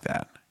hand like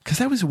that? Because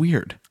that was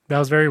weird. That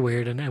was very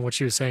weird, and what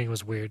she was saying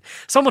was weird.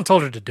 Someone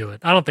told her to do it.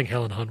 I don't think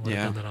Helen Hunt would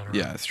have done that on her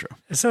Yeah, own. that's true.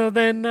 So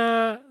then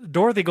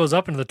Dorothy goes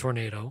up into the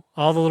tornado.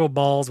 All the little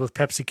balls with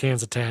Pepsi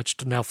cans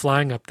attached now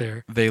flying up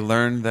there. They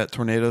learned that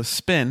tornadoes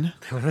spin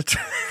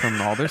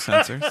from all their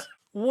sensors.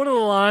 One of the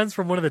lines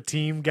from one of the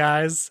team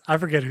guys, I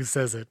forget who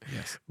says it,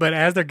 Yes. but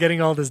as they're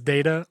getting all this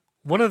data,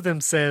 one of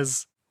them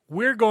says,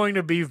 "We're going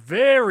to be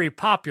very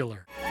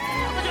popular."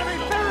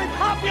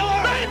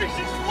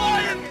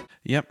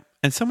 Yep.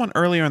 And someone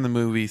earlier in the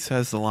movie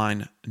says the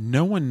line,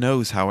 "No one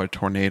knows how a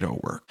tornado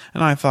works."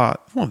 And I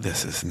thought, well,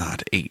 this is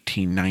not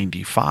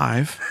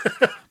 1895.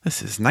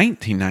 This is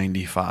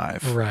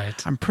 1995.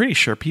 Right. I'm pretty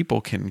sure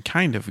people can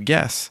kind of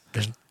guess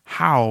There's,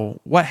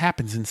 what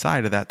happens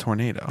inside of that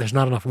tornado. there's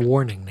not enough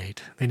warning,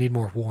 Nate. They need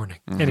more warning.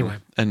 Anyway.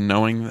 And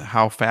knowing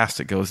how fast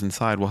it goes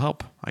inside will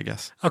help, I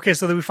guess. Okay,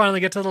 so then we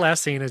finally get to the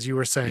last scene, as you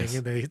were saying.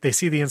 Yes. They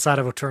see the inside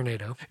of a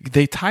tornado.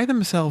 They tie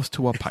themselves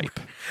to a pipe.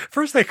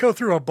 First, they go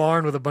through a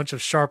barn with a bunch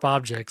of sharp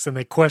objects, and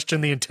they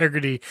question the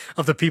integrity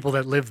of the people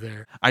that live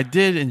there. I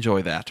did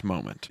enjoy that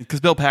moment because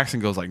Bill Paxton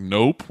goes like,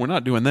 "Nope, we're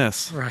not doing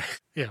this." Right.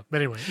 Yeah, but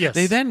anyway, yes.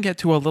 They then get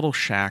to a little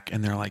shack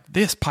and they're like,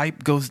 "This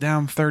pipe goes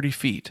down 30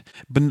 feet.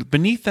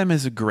 Beneath them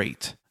is a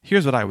grate.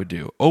 Here's what I would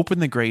do. Open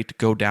the grate,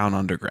 go down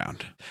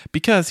underground."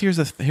 Because here's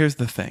the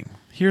thing.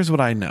 Here's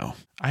what I know.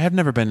 I have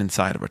never been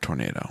inside of a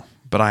tornado,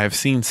 but I have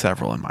seen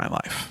several in my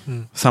life,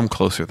 some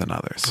closer than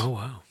others. Oh,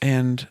 wow.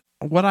 And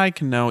what I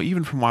can know,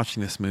 even from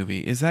watching this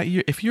movie, is that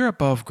if you're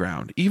above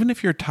ground, even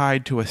if you're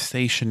tied to a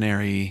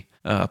stationary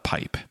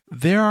pipe,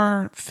 there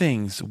are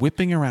things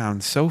whipping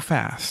around so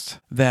fast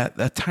that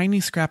a tiny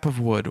scrap of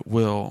wood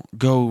will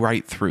go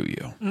right through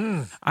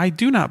you. I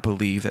do not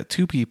believe that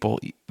two people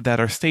that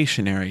are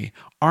stationary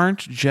aren't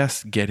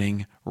just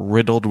getting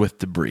riddled with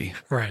debris.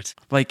 Right.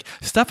 Like,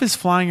 stuff is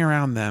flying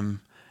around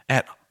them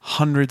at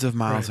hundreds of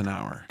miles an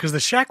hour. Because the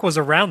shack was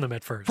around them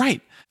at first.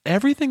 Right.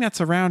 Everything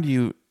that's around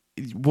you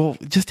will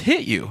just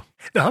hit you.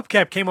 The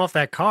hubcap came off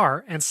that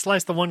car and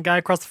sliced the one guy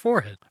across the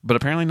forehead. But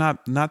apparently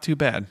not too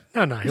bad.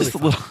 No, he'll be Just a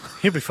fine. little.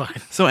 He'll be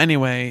fine. So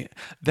anyway,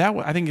 that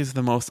I think is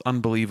the most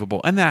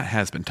unbelievable, and that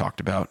has been talked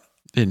about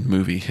in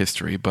movie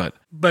history. But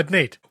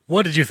Nate,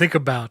 what did you think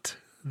about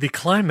the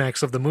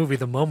climax of the movie,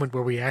 the moment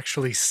where we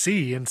actually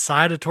see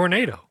inside a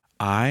tornado?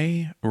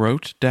 I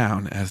wrote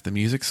down as the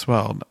music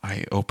swelled,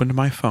 I opened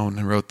my phone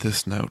and wrote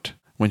this note.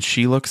 When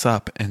she looks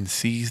up and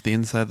sees the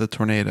inside of the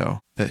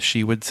tornado, that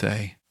she would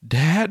say,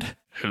 "Dad?"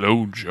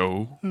 "Hello,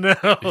 Joe. No.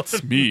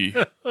 It's me,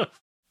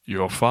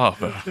 your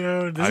father.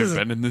 No, this I've isn't-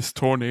 been in this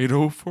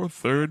tornado for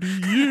 30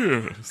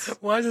 years.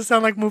 Why does it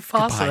sound like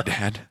Mufasa? Goodbye,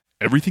 Dad.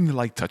 Everything the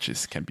light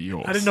touches can be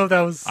yours. I didn't know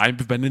that was...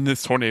 I've been in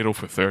this tornado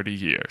for 30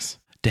 years.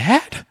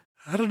 Dad?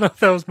 I don't know if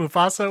that was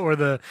Mufasa or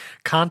the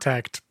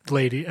Contact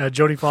lady,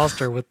 Jodie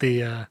Foster with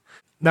the...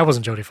 That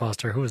wasn't Jodie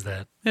Foster. Who was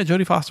that? Yeah,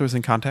 Jodie Foster was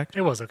in Contact.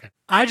 It was, okay.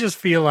 I just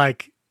feel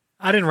like...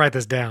 I didn't write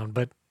this down,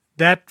 but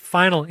that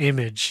final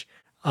image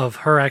of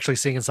her actually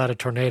seeing inside a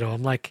tornado,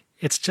 I'm like,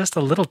 it's just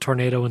a little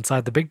tornado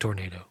inside the big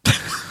tornado.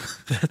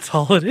 That's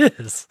all it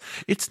is.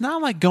 It's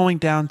not like going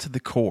down to the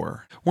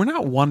core. We're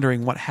not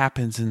wondering what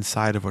happens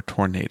inside of a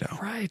tornado.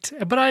 Right.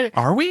 But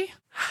Are we?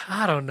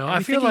 I don't know. Are I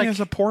we feel thinking like... there's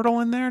a portal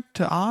in there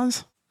to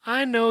Oz?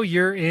 I know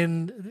we're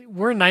in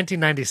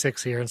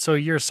 1996 here, and so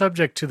you're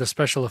subject to the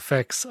special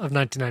effects of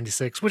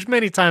 1996, which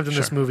many times in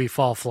this movie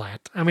fall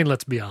flat. I mean,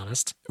 let's be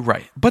honest.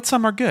 Right. But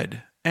some are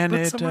good. And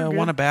But it some are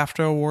won a good.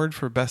 BAFTA award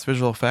for Best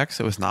Visual Effects.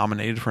 It was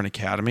nominated for an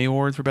Academy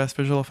Award for Best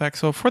Visual Effects.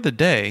 So for the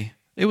day,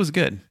 it was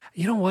good.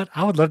 You know what?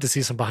 I would love to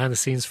see some behind the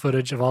scenes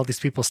footage of all these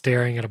people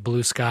staring at a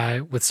blue sky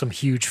with some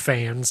huge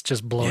fans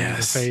just blowing in their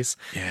Yes. face.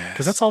 Yes.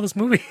 Because that's all this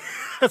movie.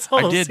 That's all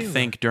I those did scenes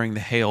think during the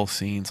hail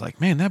scenes, like,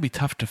 man, that'd be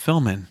tough to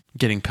film in,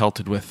 getting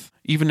pelted with,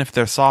 even if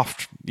they're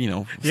soft,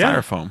 are.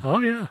 styrofoam. Oh,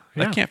 yeah.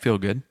 That can't feel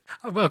good.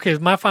 Okay,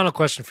 my final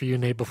question for you,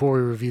 Nate, before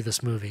we review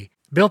this movie.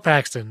 Bill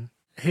Paxton,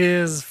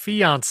 his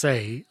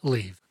fiancée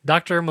leave.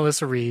 Dr.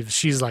 Melissa Reeves,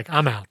 she's like,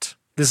 "I'm out.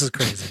 This is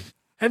crazy."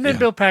 And then Yeah.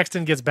 Bill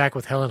Paxton gets back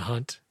with Helen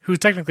Hunt, who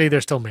technically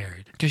they're still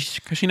married. Because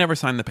she never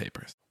signed the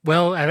papers.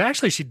 Well, and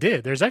actually she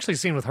did. There's actually a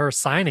scene with her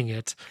signing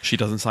it. She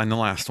doesn't sign the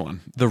last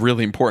one. The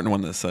really important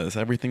one that says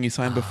everything you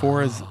signed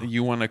before is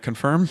you want to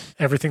confirm.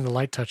 Everything the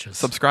light touches.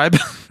 Subscribe.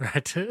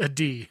 Right? A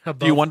D. Above.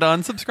 Do you want to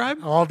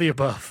unsubscribe? All the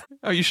above.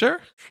 Are you sure?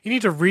 You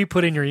need to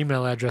re-put in your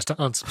email address to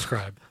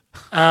unsubscribe.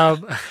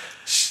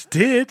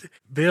 Did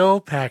Bill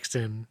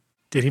Paxton,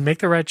 did he make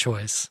the right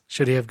choice?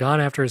 Should he have gone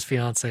after his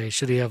fiancée?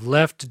 Should he have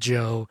left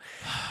Joe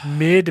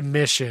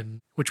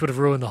mid-mission, which would have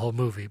ruined the whole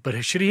movie?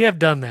 But should he have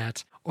done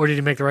that, or did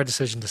he make the right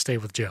decision to stay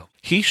with Joe?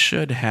 He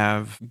should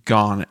have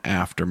gone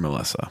after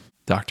Melissa,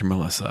 Dr.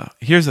 Melissa.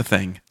 Here's the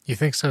thing. You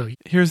think so?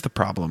 Here's the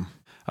problem.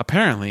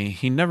 Apparently,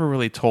 he never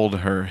really told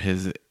her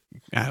his,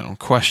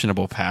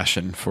 questionable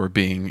passion for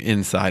being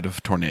inside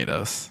of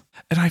tornadoes.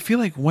 And I feel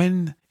like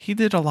when he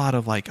did a lot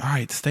of all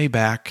right, stay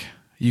back.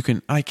 You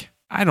can,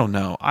 I don't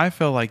know. I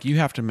feel like you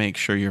have to make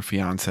sure your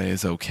fiance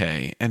is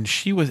okay. And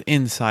she was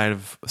inside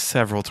of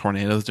several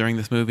tornadoes during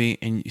this movie,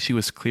 and she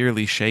was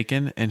clearly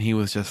shaken. And he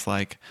was just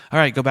like, all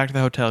right, go back to the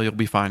hotel. You'll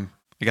be fine.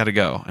 I got to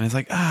go. And it's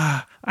like,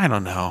 I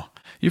don't know.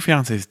 Your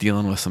fiance is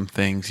dealing with some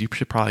things. You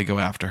should probably go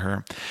after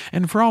her.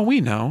 And for all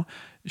we know,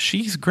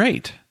 she's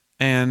great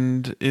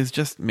and is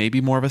just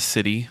maybe more of a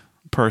city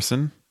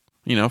person.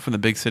 From the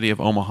big city of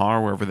Omaha,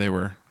 or wherever they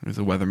were, he was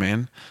a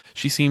weatherman.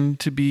 She seemed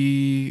to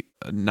be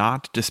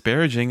not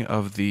disparaging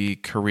of the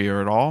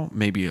career at all,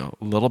 maybe a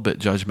little bit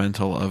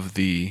judgmental of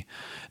the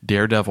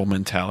daredevil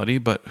mentality,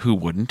 but who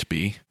wouldn't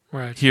be?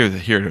 Right.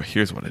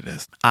 Here's what it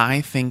is.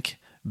 I think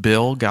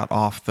Bill got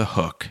off the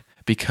hook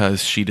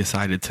because she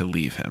decided to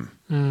leave him.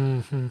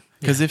 Mm-hmm.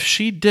 Because if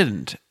she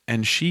didn't,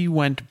 and she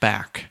went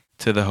back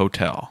to the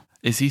hotel,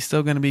 is he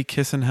still going to be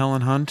kissing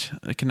Helen Hunt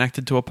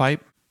connected to a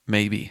pipe?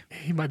 Maybe.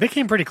 They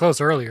came pretty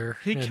close earlier.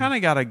 He kind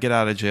of got a get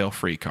out of jail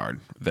free card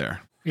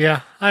there.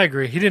 Yeah, I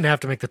agree. He didn't have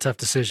to make the tough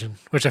decision,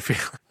 which I feel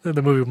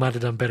the movie might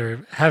have done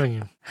better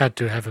having had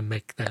to have him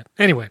make that.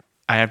 Anyway.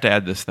 I have to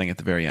add this thing at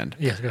the very end.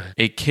 Yes, go ahead.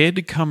 A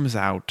kid comes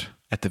out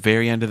at the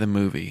very end of the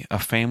movie. A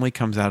family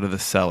comes out of the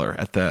cellar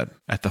at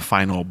the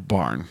final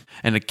barn.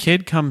 And a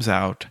kid comes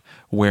out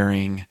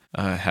wearing,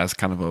 has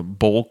kind of a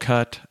bowl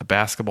cut, a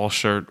basketball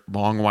shirt,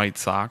 long white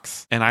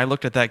socks. And I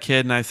looked at that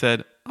kid and I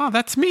said, oh,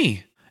 that's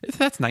me.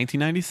 That's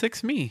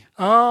 1996 me.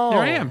 Oh,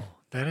 there I am.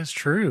 That is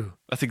true.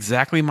 That's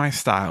exactly my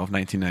style of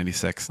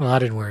 1996. Well, I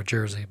didn't wear a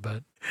jersey,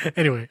 but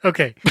anyway,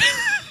 okay.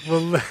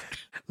 Well,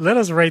 let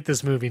us rate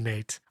this movie,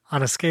 Nate,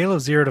 on a scale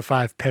of 0 to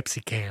 5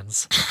 Pepsi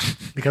cans.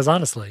 Because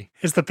honestly,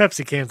 it's the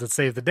Pepsi cans that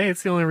saved the day.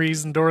 It's the only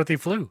reason Dorothy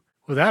flew.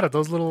 Without it,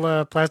 those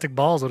little plastic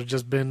balls would have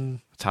just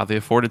been... That's how they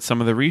afforded some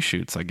of the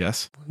reshoots, I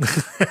guess.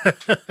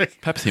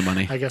 Pepsi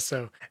money. I guess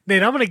so.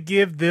 Nate, I'm going to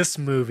give this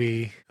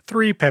movie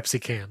 3 Pepsi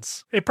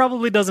cans. It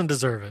probably doesn't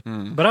deserve it,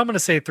 but I'm going to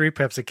say 3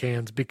 Pepsi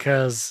cans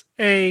because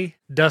A,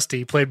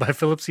 Dusty, played by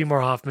Philip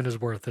Seymour Hoffman, is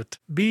worth it.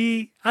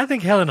 B, I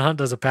think Helen Hunt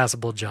does a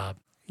passable job.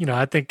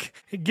 I think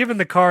given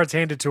the cards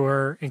handed to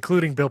her,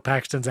 including Bill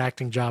Paxton's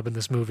acting job in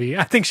this movie,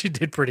 I think she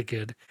did pretty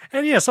good.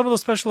 And yeah, some of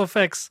those special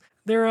effects,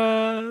 they're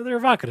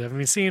evocative. I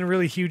mean, seeing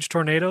really huge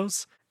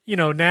tornadoes,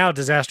 now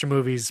disaster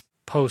movies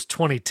post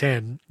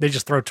 2010, they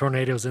just throw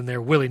tornadoes in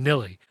there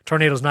willy-nilly.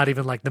 Tornadoes not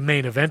even like the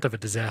main event of a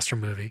disaster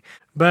movie.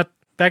 But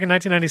back in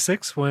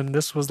 1996, when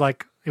this was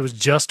it was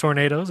just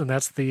tornadoes and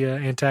that's the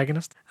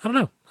antagonist, I don't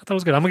know. I thought it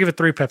was good. I'm going to give it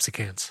 3 Pepsi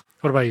cans.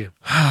 What about you?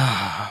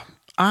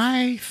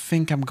 I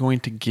think I'm going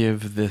to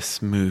give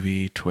this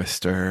movie,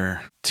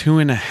 Twister,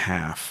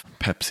 2.5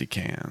 Pepsi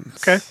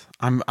cans. Okay.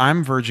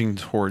 I'm verging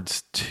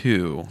towards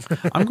 2.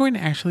 I'm going to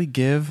actually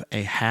give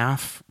a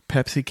half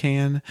Pepsi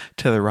can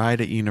to the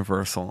ride at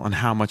Universal and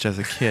how much as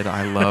a kid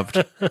I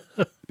loved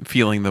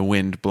feeling the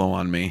wind blow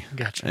on me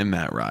in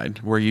that ride,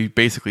 where you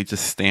basically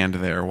just stand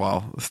there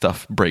while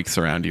stuff breaks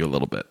around you a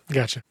little bit.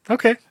 Gotcha.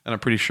 Okay. And I'm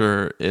pretty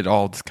sure it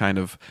all just kind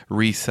of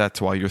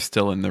resets while you're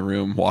still in the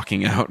room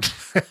walking out.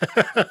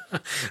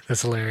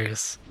 That's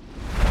hilarious.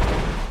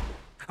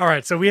 All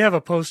right, so we have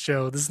a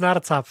post-show. This is not a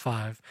top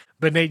 5.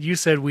 But Nate, you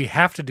said we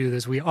have to do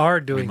this. We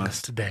are doing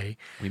this today.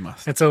 We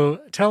must. And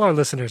so tell our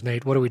listeners,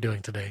 Nate, what are we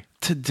doing today?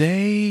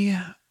 Today,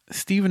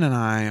 Stephen and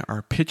I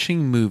are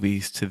pitching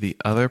movies to the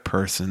other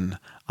person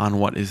on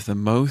what is the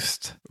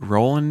most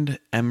Roland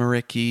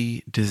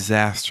Emmerich-y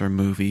disaster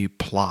movie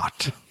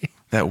plot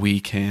that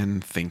we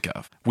can think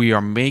of. We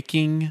are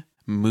making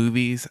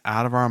movies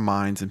out of our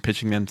minds and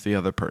pitching them to the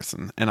other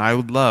person. And I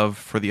would love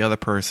for the other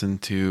person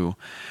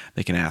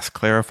they can ask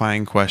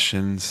clarifying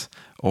questions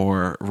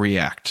or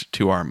react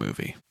to our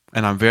movie.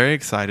 And I'm very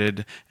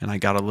excited, and I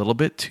got a little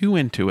bit too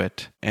into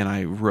it, and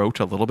I wrote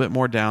a little bit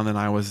more down than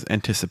I was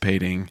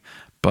anticipating,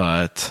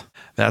 but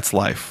that's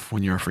life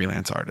when you're a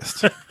freelance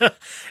artist.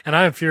 And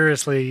I'm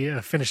furiously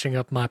finishing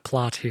up my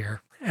plot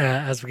here.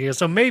 as we go.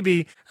 So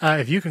maybe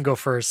if you can go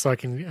first, so I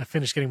can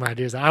finish getting my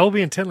ideas. I will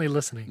be intently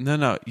listening.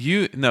 No,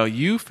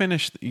 you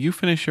finish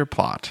your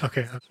plot.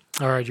 Okay.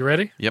 All right. You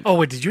ready? Yep. Oh,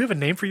 wait. Did you have a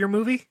name for your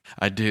movie?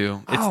 I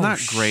do. It's Oh, not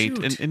great.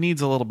 shoot. It needs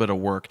a little bit of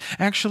work.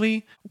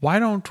 Actually, why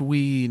don't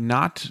we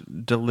not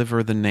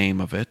deliver the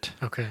name of it?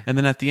 Okay. And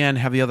then at the end,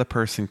 have the other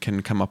person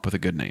can come up with a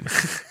good name.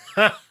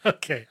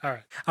 Okay. All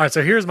right. All right.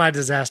 So here's my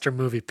disaster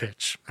movie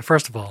pitch.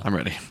 First of all, I'm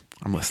ready.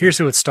 I'm listening. here's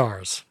who it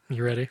stars.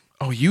 You ready?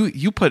 Oh,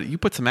 you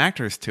put some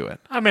actors to it.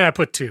 I mean, I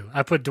put two.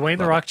 I put Dwayne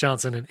The Rock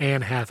Johnson and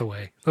Anne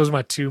Hathaway. Those are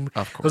my two.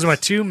 Of course. Those are my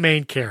two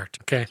main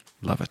characters. Okay.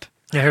 Love it.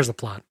 Now here's the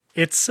plot.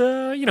 It's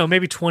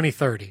maybe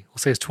 2030. We'll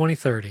say it's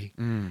 2030,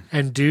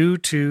 and due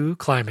to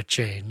climate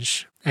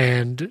change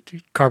and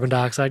carbon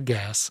dioxide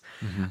gas,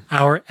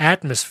 our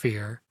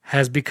atmosphere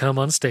has become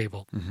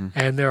unstable,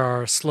 and there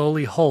are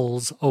slowly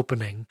holes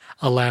opening,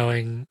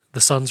 allowing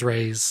the sun's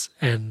rays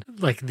and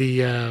like the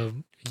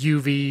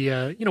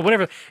UV,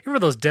 whatever. Remember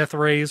those death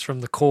rays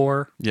from the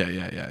core? Yeah.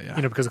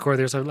 Because the core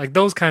there's like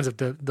those kinds of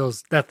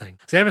that thing.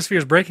 So the atmosphere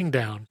is breaking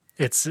down.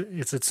 It's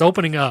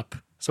opening up,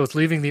 so it's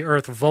leaving the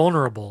Earth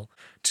vulnerable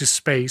to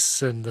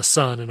space and the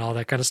sun and all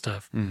that kind of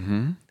stuff.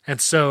 Mm-hmm. And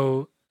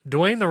so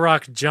Dwayne The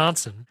Rock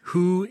Johnson,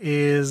 who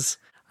is,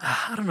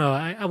 I don't know,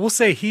 I will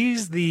say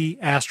he's the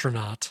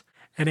astronaut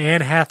and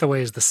Anne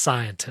Hathaway is the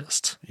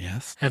scientist.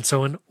 Yes. And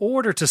so in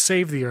order to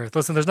save the Earth,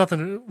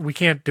 listen, we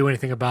can't do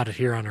anything about it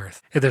here on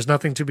Earth. If there's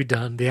nothing to be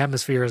done, the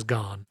atmosphere is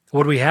gone.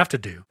 What do we have to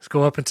do? Is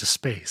go up into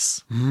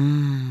space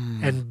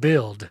and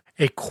build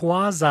a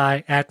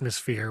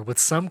quasi-atmosphere with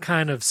some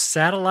kind of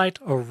satellite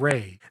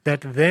array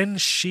that then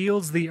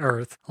shields the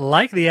Earth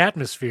like the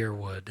atmosphere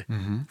would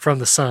from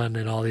the sun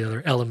and all the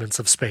other elements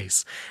of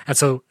space. And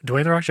so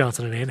Dwayne The Rock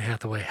Johnson and Anne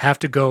Hathaway have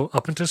to go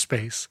up into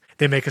space.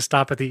 They make a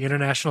stop at the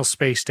International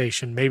Space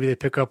Station. Maybe they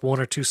pick up one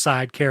or two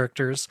side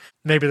characters.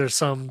 Maybe there's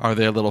some... Are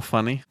they a little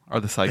funny?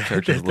 Are the side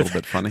characters a little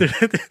bit funny?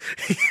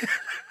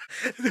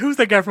 Who's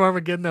that guy from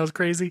Armageddon that was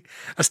crazy?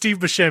 Steve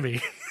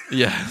Buscemi.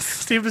 Yes.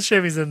 Steve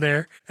Buscemi's in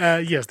there.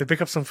 Yes, they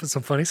pick up some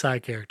funny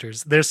side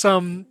characters. There's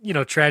some,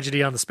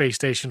 tragedy on the space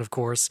station, of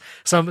course.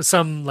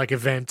 Some like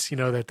event,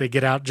 that they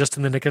get out just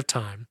in the nick of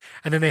time.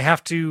 And then they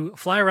have to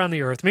fly around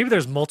the Earth. Maybe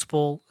there's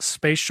multiple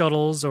space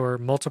shuttles or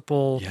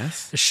multiple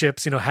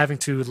ships, having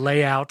to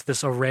lay out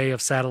this array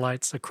of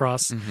satellites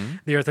across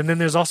the Earth. And then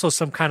there's also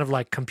some kind of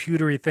like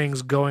computery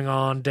things going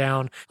on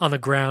down on the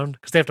ground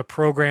because they have to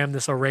program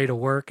this array to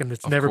work and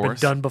it's never been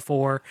done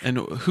before. And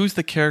who's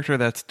the character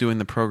that's doing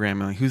the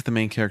programming? Who's the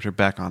main character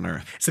back on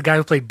Earth? It's the guy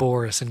who played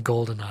Boris in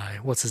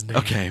GoldenEye. What's his name?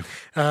 Okay.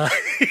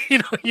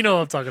 You know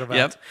what I'm talking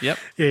about. Yep.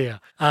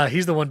 Yeah.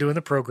 He's the one doing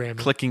the programming.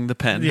 Clicking the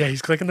pen. Yeah,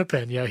 he's clicking the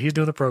pen. Yeah, he's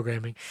doing the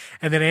programming.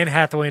 And then Anne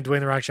Hathaway and Dwayne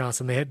The Rock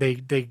Johnson,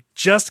 they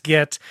just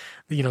get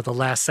the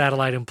last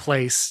satellite in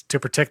place to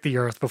protect the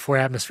Earth before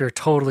atmosphere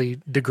totally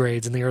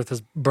degrades and the Earth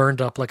is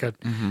burned up like a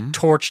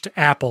torched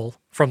apple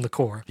from the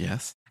core.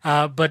 Yes.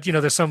 But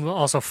there's some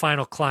also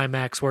final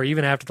climax where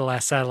even after the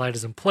last satellite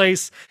is in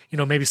place,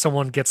 maybe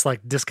someone gets like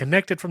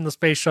disconnected from the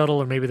space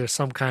shuttle, or maybe there's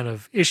some kind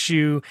of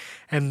issue,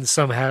 and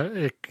somehow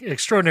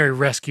extraordinary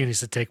rescue needs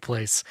to take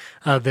place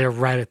there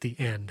right at the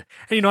end.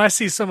 And I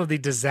see some of the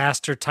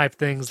disaster type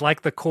things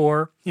like the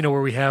core,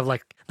 where we have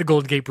like the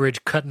Golden Gate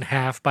Bridge cut in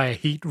half by a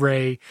heat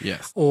ray.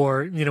 Yes.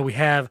 Or, we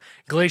have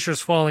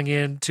glaciers falling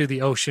into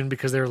the ocean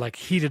because they're like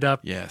heated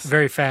up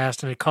very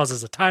fast and it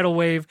causes a tidal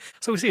wave.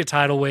 So we see a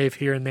tidal wave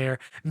here and there.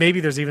 Maybe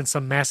there's even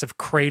some massive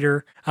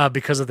crater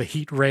because of the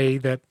heat ray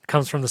that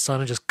comes from the sun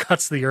and just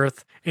cuts the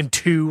Earth in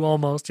two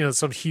almost,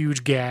 some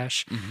huge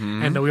gash.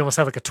 And we almost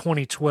have like a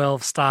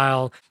 2012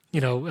 style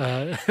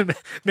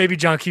maybe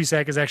John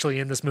Cusack is actually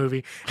in this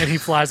movie and he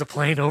flies a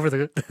plane over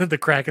the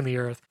crack in the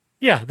Earth.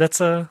 Yeah,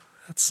 that's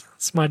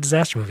my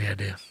disaster movie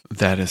idea.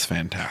 That is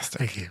fantastic.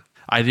 Thank you.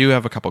 I do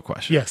have a couple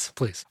questions. Yes,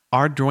 please.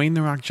 Are Dwayne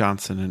The Rock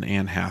Johnson and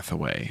Anne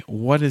Hathaway,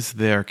 what is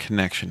their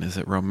connection? Is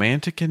it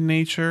romantic in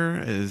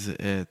nature? Is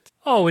it...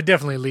 Oh, it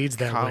definitely leads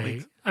that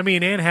colleagues? way. I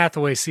mean, Anne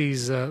Hathaway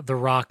sees The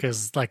Rock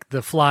as like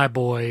the fly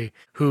boy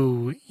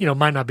who,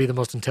 might not be the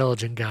most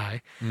intelligent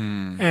guy.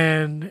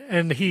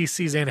 And he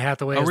sees Anne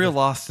Hathaway A as real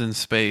Lost in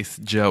Space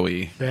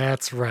Joey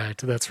That's right.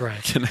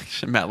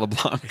 connection, Matt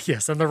LeBlanc.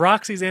 Yes, and The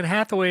Rock sees Anne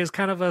Hathaway as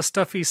kind of a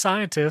stuffy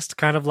scientist,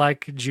 kind of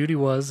like Judy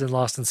was in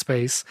Lost in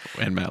Space.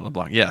 And Matt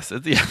LeBlanc. Yes,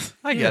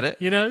 I get it.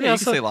 You can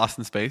say Lost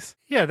in Space.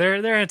 Yeah,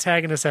 they're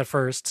antagonists at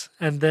first,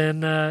 and then,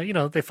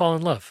 they fall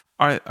in love.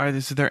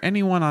 Is there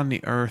anyone on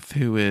the Earth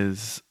who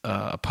is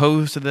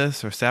opposed to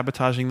this or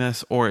sabotaging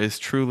this, or is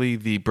truly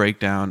the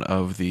breakdown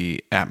of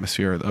the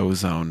atmosphere, the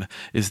ozone,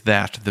 is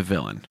that the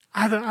villain?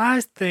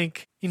 I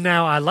think,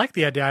 I like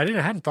the idea.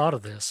 I hadn't thought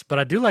of this, but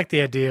I do like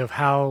the idea of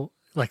how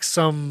like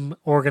some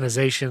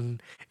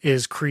organization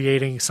is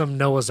creating some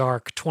Noah's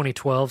Ark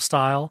 2012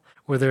 style,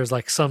 where there's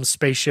like some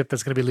spaceship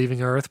that's going to be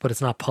leaving Earth, but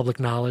it's not public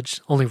knowledge.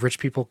 Only rich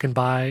people can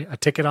buy a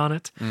ticket on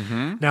it.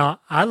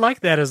 Now, I like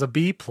that as a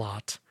B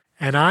plot.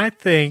 And I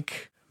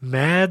think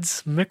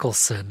Mads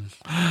Mikkelsen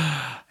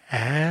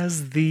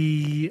as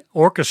the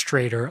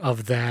orchestrator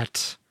of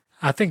that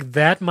I think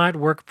that might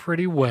work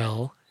pretty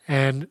well.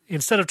 And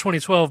instead of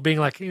 2012 being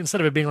like,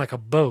 instead of it being like a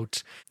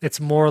boat, it's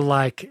more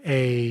like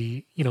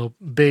a,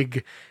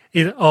 big.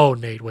 Oh,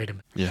 Nate, wait a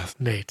minute. Yes.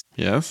 Nate.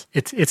 Yes.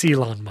 It's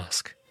Elon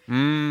Musk.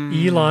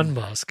 Elon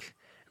Musk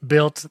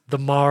built the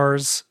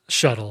Mars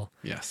shuttle.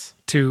 Yes.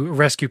 To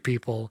rescue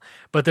people,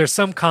 but there's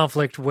some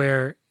conflict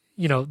where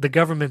the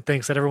government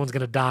thinks that everyone's going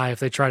to die if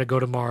they try to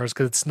go to Mars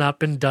because it's not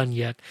been done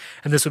yet,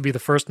 and this would be the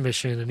first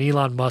mission. And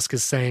Elon Musk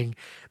is saying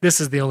this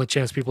is the only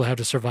chance people have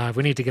to survive.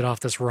 We need to get off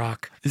this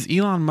rock. Is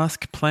Elon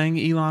Musk playing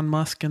Elon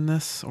Musk in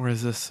this, or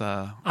is this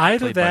either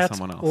played that by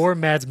someone else? or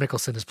Mads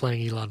Mikkelsen is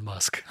playing Elon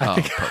Musk?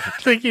 Perfect.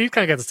 I think you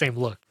kind of got the same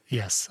look.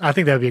 Yes, I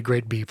think that would be a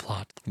great B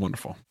plot.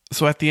 Wonderful.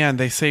 So at the end,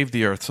 they save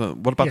the Earth. So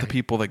what about the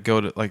people that go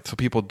to so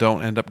people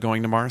don't end up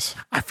going to Mars?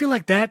 I feel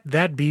like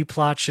that B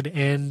plot should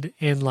end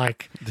in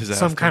like Disaster.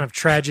 some kind of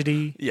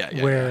tragedy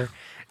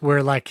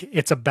where like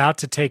it's about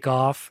to take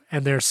off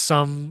and there's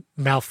some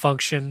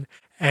malfunction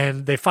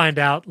and they find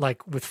out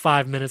like with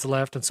 5 minutes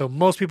left. And so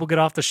most people get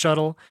off the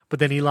shuttle, but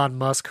then Elon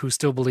Musk, who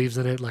still believes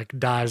in it, like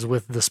dies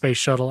with the space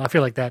shuttle. I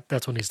feel like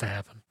that's what needs to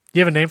happen.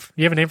 You have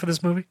a name for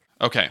this movie?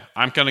 Okay,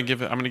 I'm gonna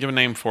give a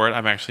name for it.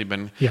 I've actually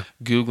been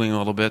Googling a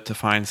little bit to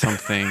find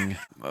something.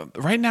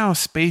 Right now,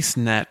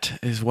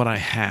 SpaceNet is what I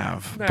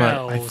have, but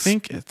I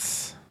think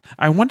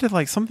I wanted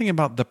like something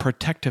about the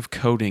protective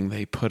coating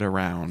they put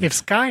around. If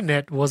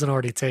Skynet wasn't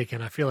already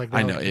taken, I feel like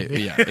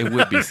it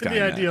would be Skynet.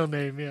 The ideal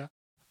name, yeah.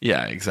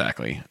 Yeah,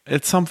 exactly.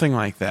 It's something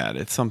like that.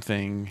 It's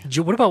something.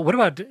 What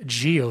about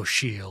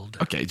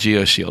GeoShield? Okay,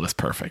 GeoShield is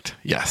perfect.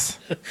 Yes,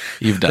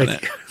 you've done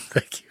it.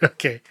 Thank you.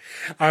 Okay.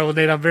 All right. Well,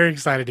 Nate, I'm very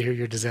excited to hear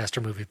your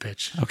disaster movie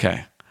pitch.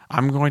 Okay.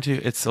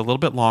 It's a little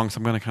bit long, so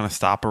I'm going to kind of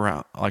stop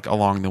around, like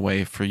along the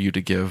way for you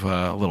to give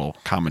a little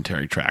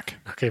commentary track.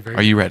 Okay.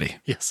 Are you ready?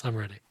 Yes, I'm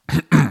ready.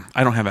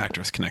 I don't have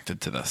actors connected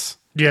to this.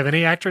 Do you have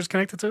any actors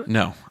connected to it?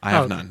 No, I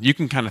have none. You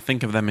can kind of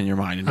think of them in your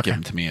mind and give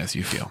them to me as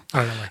you feel.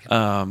 All right, I like it.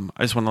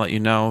 I just want to let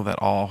you know that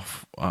all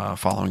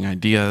following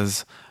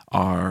ideas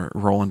are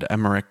Roland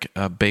Emmerich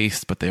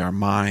based, but they are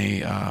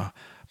my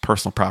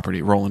personal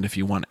property. Roland, if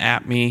you want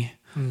at me,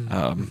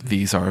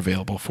 these are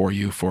available for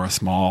you for a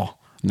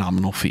small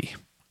nominal fee.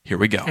 Here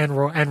we go. And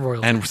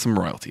royalties. And some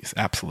royalties,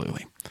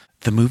 absolutely.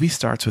 The movie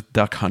starts with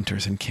duck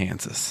hunters in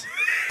Kansas.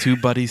 Two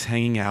buddies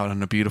hanging out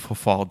on a beautiful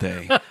fall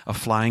day. A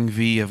flying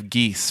V of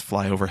geese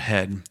fly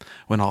overhead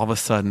when all of a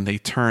sudden they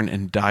turn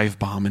and dive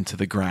bomb into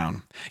the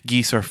ground.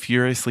 Geese are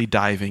furiously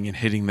diving and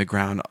hitting the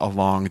ground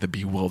along the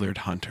bewildered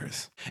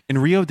hunters. In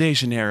Rio de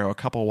Janeiro, a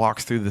couple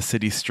walks through the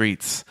city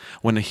streets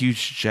when a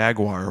huge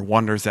jaguar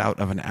wanders out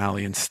of an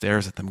alley and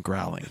stares at them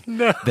growling.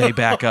 No. They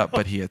back up,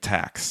 but he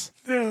attacks.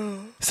 No.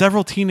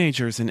 Several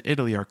teenagers in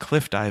Italy are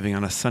cliff diving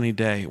on a sunny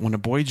day. When a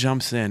boy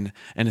jumps in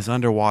and is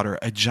underwater,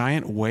 a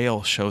giant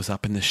whale shows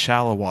up in the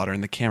shallow water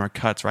and the camera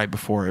cuts right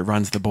before it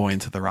runs the boy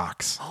into the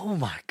rocks. Oh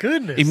my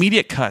goodness.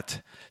 Immediate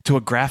cut to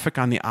a graphic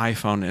on the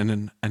iPhone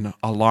and an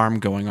alarm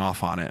going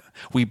off on it.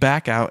 We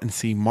back out and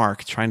see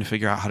Mark trying to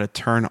figure out how to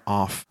turn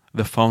off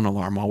the phone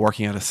alarm while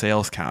working at a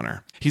sales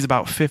counter. He's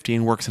about 50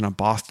 and works in a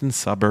Boston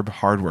suburb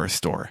hardware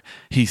store.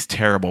 He's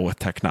terrible with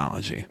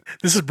technology.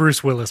 This is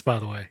Bruce Willis, by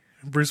the way.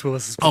 Bruce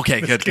Willis is okay.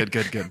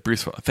 Good.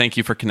 Bruce, thank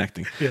you for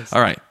connecting. Yes.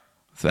 All right.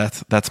 So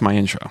that's my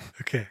intro.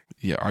 Okay.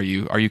 Yeah. Are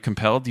you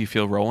compelled? Do you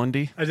feel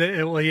Rolandy?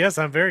 Well, yes,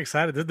 I'm very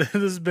excited. This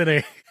has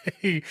been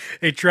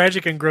a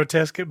tragic and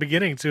grotesque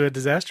beginning to a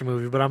disaster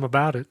movie, but I'm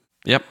about it.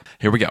 Yep.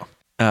 Here we go.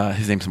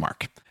 His name's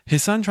Mark.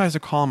 His son tries to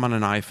call him on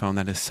an iPhone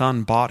that his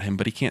son bought him,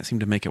 but he can't seem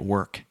to make it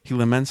work. He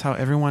laments how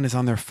everyone is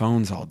on their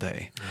phones all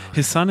day.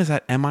 His son is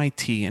at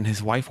MIT and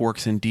his wife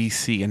works in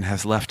DC and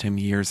has left him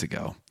years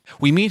ago.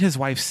 We meet his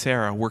wife,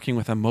 Sarah, working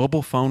with a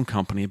mobile phone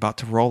company about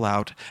to roll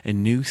out a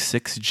new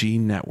 6G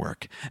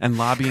network and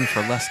lobbying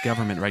for less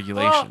government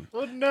regulation.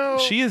 Oh, no.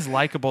 She is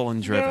likable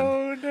and driven.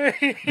 No,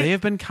 Nate. They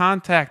have been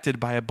contacted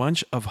by a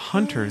bunch of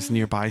hunters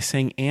nearby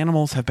saying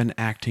animals have been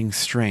acting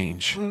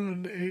strange. Oh,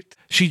 Nate.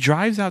 She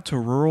drives out to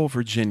rural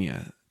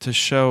Virginia to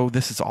show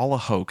this is all a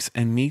hoax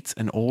and meets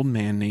an old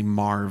man named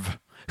Marv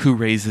who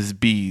raises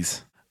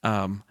bees.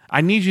 I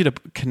need you to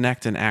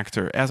connect an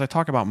actor. As I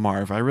talk about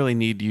Marv, I really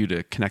need you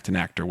to connect an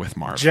actor with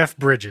Marv. Jeff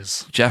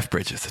Bridges. Jeff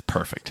Bridges is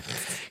perfect.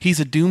 He's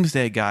a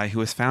doomsday guy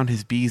who has found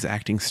his bees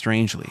acting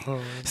strangely.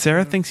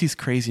 Sarah thinks he's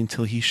crazy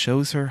until he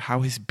shows her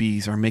how his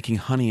bees are making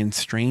honey in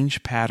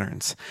strange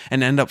patterns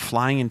and end up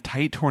flying in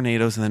tight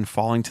tornadoes and then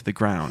falling to the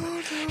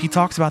ground. He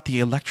talks about the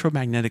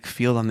electromagnetic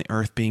field on the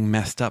earth being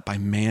messed up by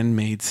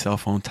man-made cell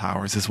phone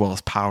towers as well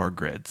as power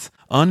grids.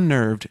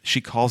 Unnerved, she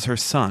calls her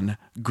son,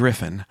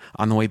 Griffin,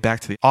 on the way back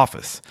to the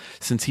office,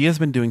 since he has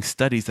been doing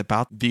studies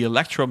about the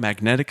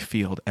electromagnetic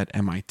field at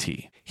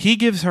MIT. He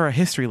gives her a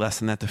history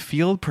lesson that the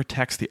field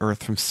protects the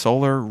Earth from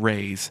solar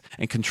rays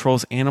and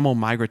controls animal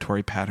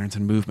migratory patterns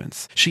and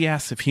movements. She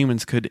asks if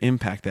humans could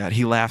impact that.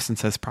 He laughs and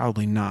says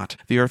probably not.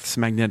 The Earth's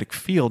magnetic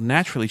field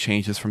naturally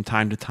changes from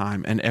time to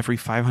time, and every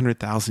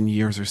 500,000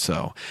 years or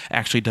so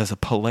actually does a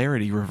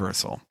polarity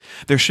reversal.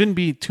 There shouldn't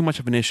be too much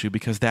of an issue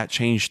because that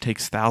change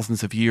takes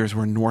thousands of years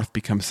where north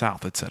becomes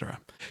south, etc.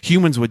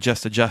 Humans would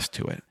just adjust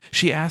to it.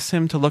 She asks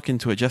him to look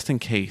into it just in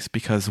case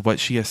because what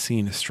she has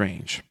seen is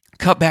strange.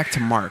 Cut back to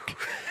Mark.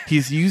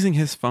 He's using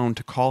his phone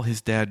to call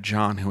his dad,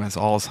 John, who has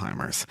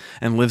Alzheimer's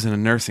and lives in a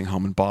nursing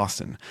home in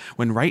Boston.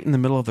 When right in the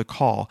middle of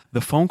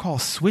the phone call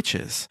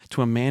switches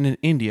to a man in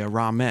India,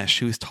 Ramesh,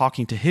 who is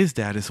talking to his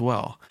dad as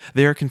well.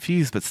 They are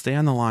confused but stay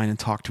on the line and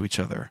talk to each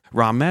other.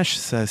 Ramesh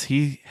says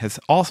he has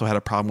also had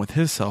a problem with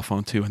his cell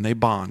phone too, and they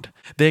bond.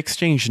 They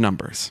exchange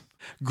numbers.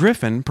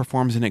 Griffin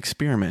performs an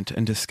experiment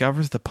and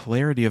discovers the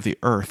polarity of the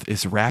Earth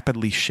is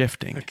rapidly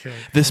shifting.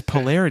 This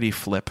polarity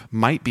flip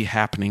might be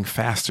happening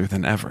faster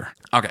than ever.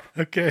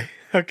 Okay.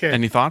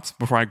 Any thoughts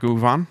before I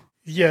move on?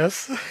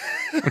 Yes.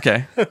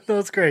 Okay.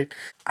 That's great.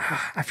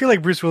 I feel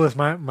like Bruce Willis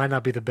might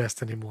not be the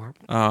best anymore.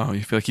 Oh,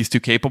 you feel like he's too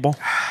capable?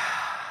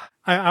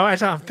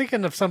 I'm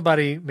thinking of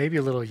somebody maybe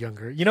a little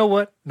younger. You know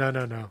what?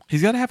 No.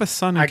 He's got to have a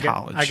son in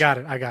college. I got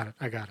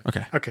it.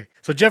 Okay.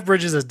 So Jeff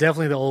Bridges is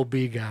definitely the old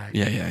B guy.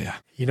 Yeah.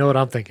 You know what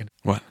I'm thinking?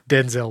 What?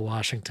 Denzel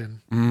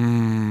Washington.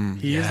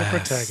 He is the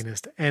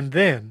protagonist. And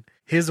then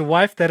his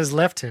wife that has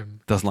left him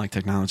doesn't like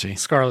technology.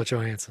 Scarlett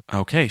Johansson.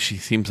 Okay, she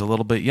seems a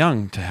little bit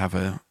young to have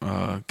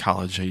a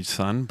college-age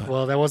son. But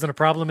well, that wasn't a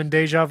problem in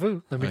Deja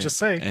Vu, let me just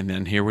say. And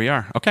then here we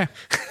are. Okay,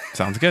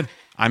 sounds good.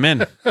 I'm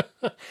in.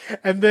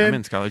 And then I'm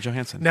in Scarlett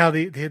Johansson. Now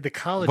the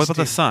college. What about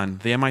the son?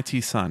 The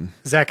MIT son?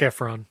 Zac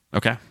Efron.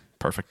 Okay,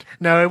 perfect.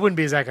 No, it wouldn't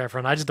be Zac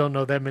Efron. I just don't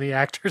know that many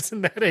actors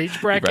in that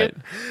age bracket.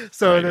 Right.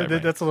 So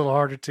that's a little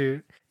harder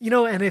to.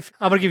 And if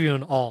I'm gonna give you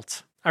an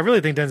alt, I really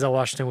think Denzel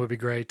Washington would be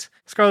great.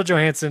 Scarlett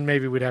Johansson,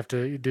 maybe we'd have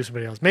to do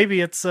somebody else. Maybe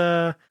it's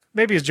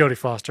Jodie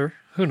Foster.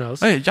 Who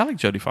knows? Hey, I like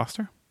Jodie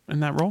Foster in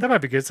that role. That might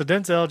be good. So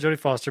Denzel, Jodie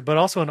Foster, but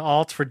also an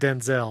alt for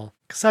Denzel.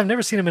 Because I've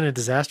never seen him in a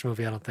disaster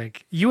movie, I don't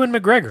think. Ewan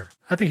McGregor.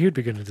 I think he would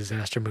be good in a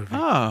disaster movie.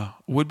 Oh,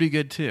 would be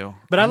good too.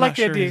 But I'm I like not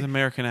the sure idea. His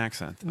American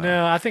accent. Though.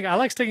 No, I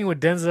like sticking with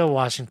Denzel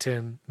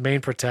Washington,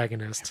 main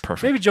protagonist.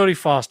 Perfect. Maybe Jodie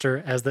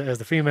Foster as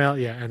the female.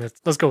 Yeah, and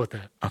let's go with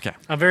that. Okay.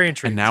 I'm very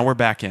intrigued. And now we're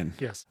back in.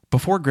 Yes.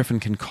 Before Griffin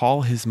can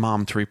call his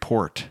mom to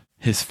report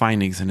his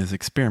findings in his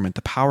experiment,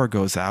 the power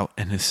goes out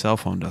and his cell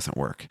phone doesn't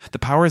work. The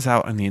power is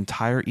out on the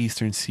entire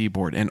eastern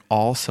seaboard and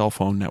all cell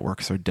phone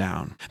networks are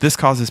down. This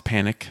causes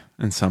panic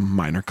and some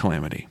minor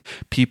calamity.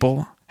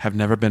 People have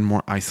never been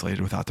more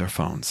isolated without their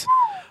phones.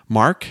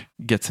 Mark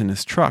gets in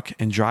his truck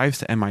and drives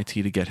to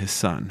MIT to get his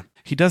son.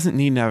 He doesn't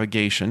need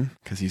navigation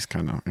because he's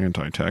kind of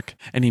anti-tech,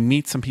 and he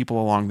meets some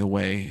people along the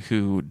way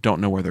who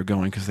don't know where they're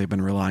going because they've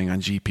been relying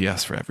on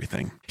GPS for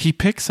everything. He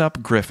picks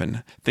up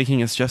Griffin, thinking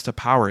it's just a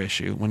power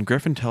issue, when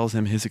Griffin tells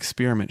him his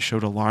experiment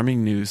showed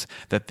alarming news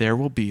that there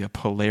will be a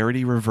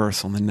polarity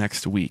reversal in the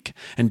next week,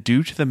 and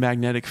due to the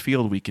magnetic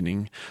field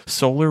weakening,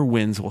 solar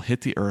winds will hit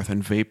the Earth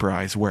and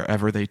vaporize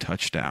wherever they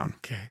touch down.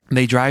 Okay.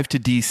 They drive to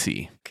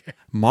D.C.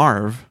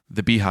 Marv,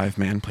 the Beehive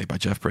Man, played by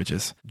Jeff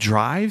Bridges,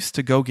 drives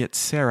to go get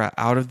Sarah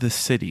out of the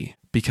city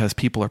because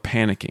people are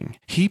panicking.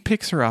 He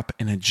picks her up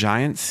in a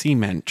giant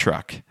cement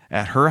truck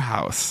at her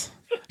house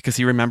because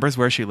he remembers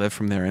where she lived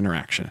from their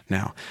interaction.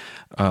 Now,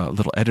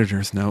 little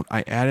editor's note,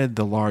 I added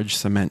the large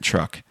cement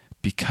truck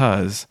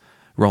because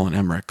Roland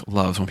Emmerich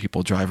loves when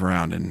people drive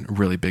around in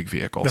really big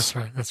vehicles.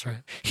 That's right.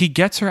 He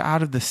gets her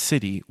out of the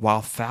city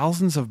while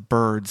thousands of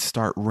birds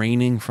start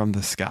raining from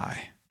the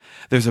sky.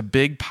 There's a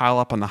big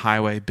pileup on the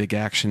highway, big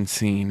action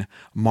scene.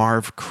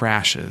 Marv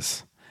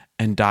crashes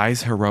and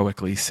dies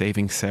heroically,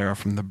 saving Sarah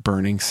from the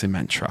burning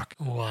cement truck.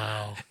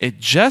 Wow. It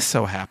just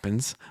so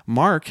happens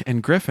Mark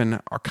and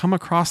Griffin are come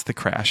across the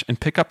crash and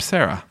pick up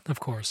Sarah. Of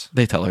course.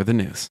 They tell her the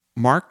news.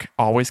 Mark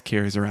always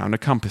carries around a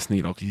compass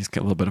needle. He's a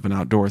little bit of an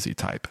outdoorsy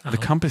type. The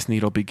compass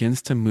needle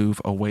begins to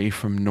move away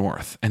from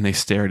north, and they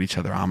stare at each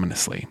other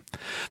ominously.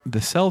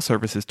 The cell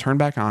services turn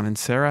back on, and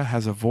Sarah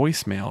has a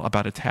voicemail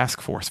about a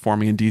task force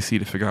forming in D.C.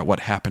 to figure out what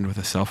happened with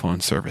a cell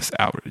phone service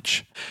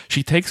outage.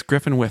 She takes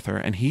Griffin with her,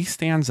 and he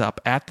stands up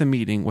at the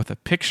meeting with a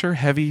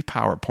picture-heavy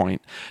PowerPoint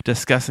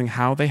discussing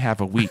how they have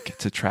a week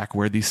to track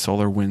where these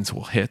solar winds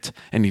will hit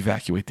and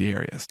evacuate the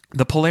areas.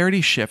 The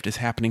polarity shift is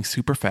happening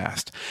super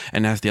fast,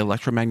 and as the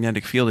electromagnetic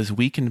field is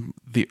weakened,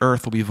 the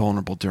Earth will be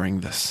vulnerable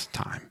during this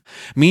time.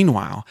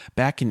 Meanwhile,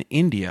 back in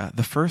India,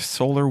 the first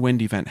solar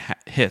wind event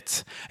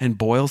hits and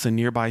boils a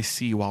nearby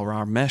sea while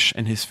Ramesh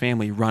and his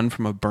family run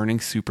from a burning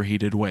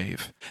superheated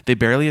wave. They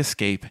barely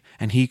escape,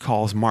 and he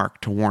calls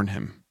Mark to warn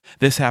him.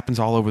 This happens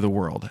all over the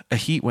world. A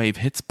heat wave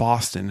hits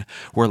Boston,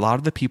 where a lot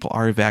of the people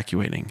are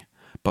evacuating,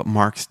 but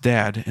Mark's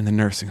dad in the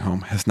nursing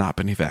home has not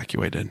been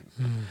evacuated.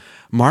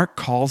 Mark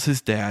calls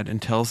his dad and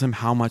tells him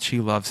how much he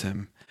loves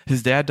him.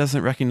 His dad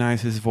doesn't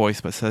recognize his voice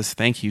but says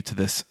thank you to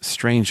this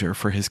stranger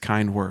for his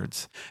kind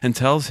words and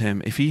tells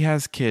him if he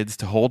has kids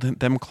to hold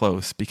them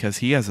close because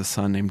he has a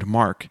son named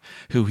Mark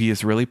who he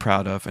is really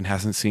proud of and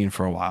hasn't seen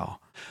for a while.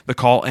 The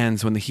call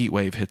ends when the heat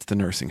wave hits the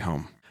nursing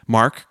home.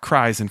 Mark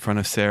cries in front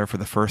of Sarah for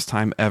the first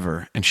time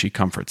ever and she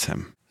comforts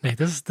him. Man,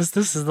 this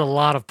is a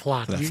lot of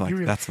plot. So you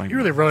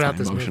really wrote out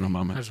this emotional movie.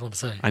 moment. I just want to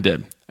say. I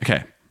did.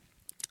 Okay.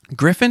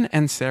 Griffin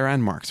and Sarah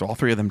and Mark, so all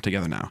three of them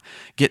together now,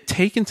 get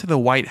taken to the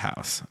White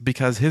House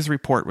because his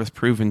report was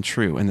proven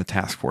true in the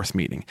task force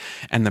meeting,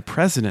 and the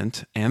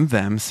president and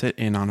them sit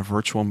in on a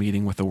virtual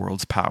meeting with the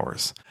world's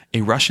powers. A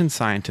Russian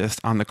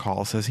scientist on the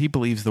call says he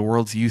believes the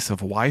world's use of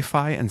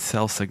Wi-Fi and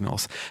cell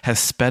signals has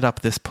sped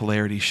up this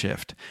polarity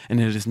shift,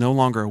 and it is no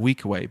longer a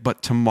week away,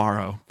 but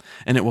tomorrow,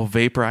 and it will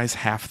vaporize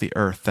half the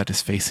Earth that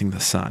is facing the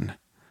sun.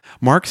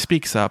 Mark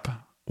speaks up,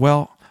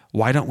 well,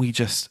 why don't we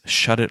just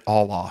shut it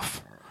all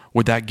off?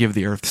 Would that give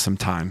the Earth some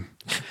time?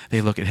 They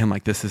look at him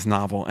like this is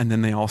novel, and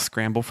then they all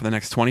scramble for the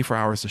next 24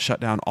 hours to shut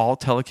down all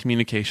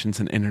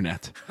telecommunications and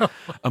internet.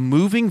 A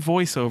moving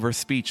voiceover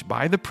speech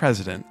by the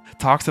president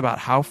talks about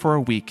how for a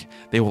week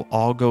they will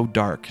all go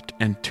dark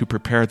and to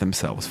prepare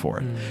themselves for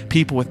it.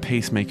 People with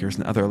pacemakers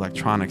and other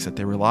electronics that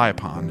they rely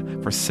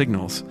upon for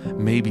signals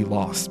may be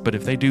lost, but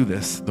if they do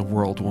this, the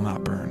world will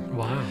not burn.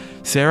 Wow.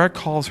 Sarah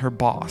calls her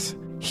boss.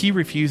 He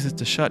refuses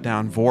to shut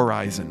down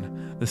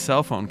Verizon, the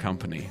cell phone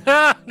company.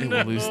 It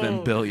will lose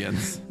them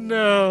billions.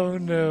 No.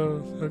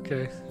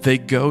 Okay. They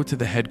go to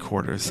the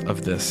headquarters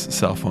of this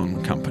cell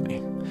phone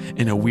company.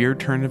 In a weird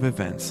turn of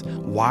events,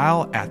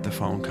 while at the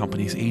phone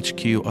company's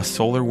HQ, a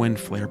solar wind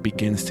flare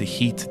begins to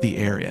heat the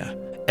area.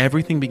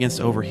 Everything begins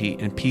to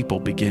overheat and people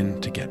begin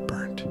to get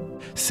burned.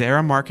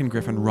 Sarah, Mark, and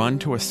Griffin run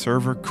to a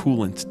server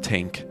coolant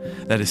tank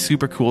that is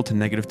supercooled to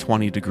negative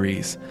 20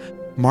 degrees.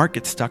 Mark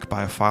gets stuck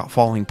by a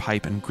falling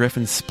pipe, and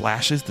Griffin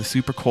splashes the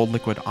super cold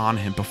liquid on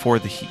him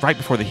right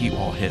before the heat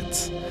wall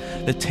hits.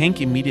 The tank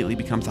immediately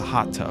becomes a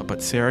hot tub,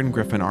 but Sarah and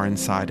Griffin are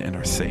inside and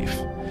are safe.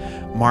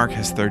 Mark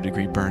has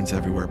third-degree burns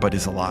everywhere, but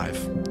is alive.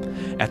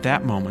 At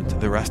that moment,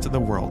 the rest of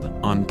the world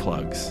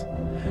unplugs.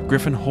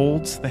 Griffin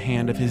holds the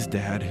hand of his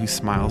dad, who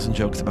smiles and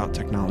jokes about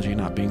technology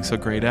not being so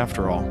great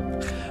after all.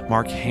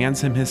 Mark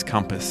hands him his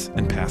compass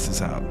and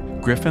passes out.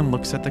 Griffin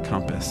looks at the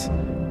compass,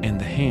 and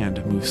the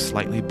hand moves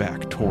slightly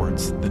back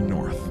towards the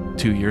north.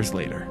 2 years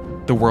later,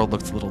 the world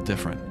looks a little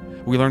different.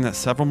 We learn that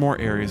several more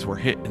areas were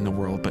hit in the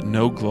world, but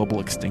no global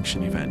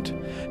extinction event.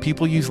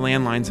 People use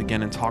landlines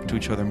again and talk to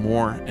each other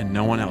more, and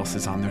no one else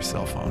is on their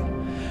cell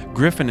phone.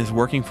 Griffin is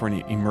working for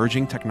an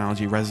emerging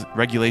technology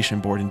regulation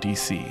board in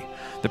D.C.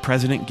 The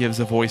president gives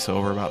a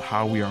voiceover about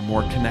how we are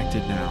more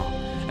connected now,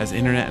 as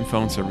internet and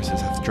phone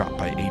services have dropped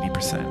by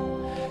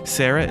 80%.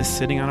 Sarah is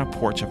sitting on a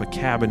porch of a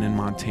cabin in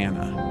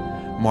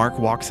Montana. Mark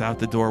walks out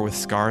the door with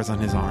scars on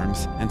his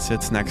arms and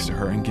sits next to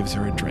her and gives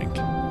her a drink.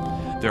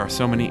 There are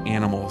so many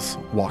animals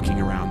walking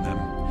around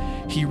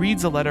them. He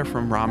reads a letter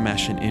from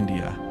Ramesh in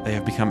India. They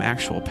have become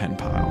actual pen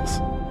pals.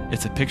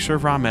 It's a picture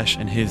of Ramesh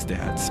and his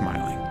dad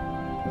smiling.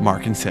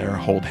 Mark and Sarah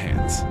hold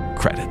hands.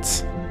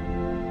 Credits.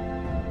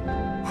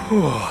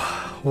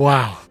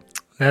 Wow.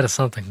 That is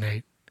something,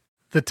 Nate.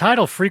 The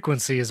title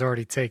Frequency is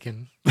already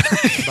taken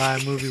by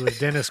a movie with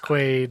Dennis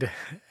Quaid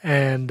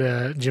and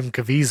Jim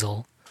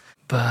Caviezel.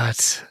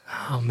 But,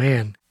 oh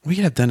man. We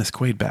could have Dennis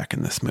Quaid back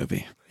in this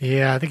movie.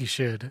 Yeah, I think you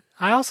should.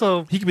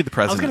 He could be the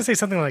president. I was going to say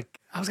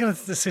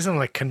something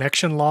like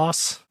connection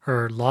loss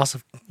or loss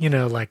of,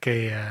 like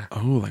a...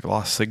 like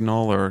lost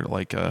signal or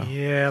like a...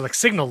 Yeah, like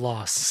signal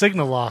loss.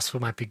 Signal loss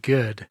might be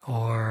good.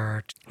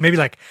 Or maybe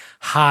like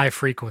high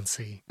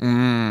frequency.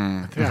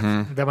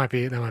 That might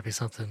be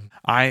something.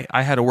 I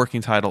had a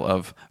working title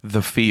of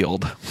The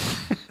Field.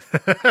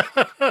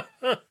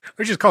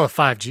 Or just call it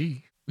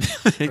 5G.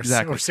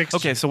 Exactly. Or 6G.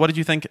 Okay, so what did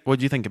you think? What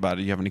did you think about it?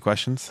 Do you have any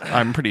questions?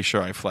 I'm pretty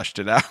sure I fleshed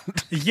it out.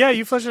 Yeah,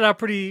 you fleshed it out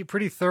pretty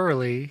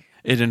thoroughly.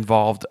 It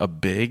involved a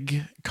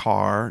big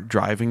car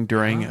driving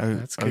during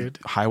a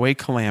highway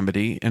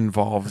calamity.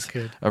 Involves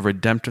a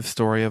redemptive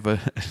story of a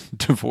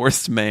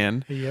divorced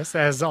man. Yes,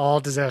 as all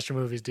disaster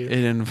movies do.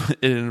 It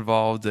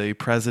involved a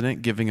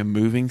president giving a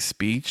moving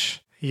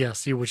speech.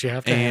 Yes, which you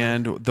have to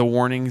and have. The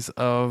warnings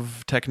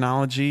of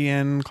technology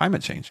and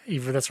climate change.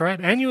 That's right.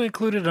 And you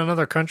included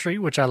another country,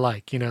 which I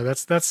like.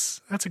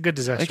 That's a good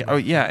disaster. Oh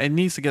yeah, it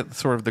needs to get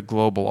sort of the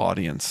global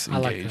audience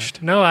engaged. I like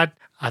that. No,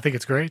 I think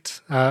it's great.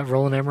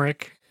 Roland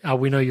Emmerich,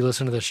 we know you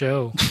listen to the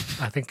show.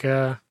 I think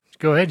go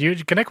ahead. You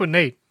connect with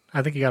Nate.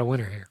 I think you got a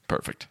winner here.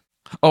 Perfect.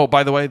 Oh,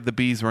 by the way, the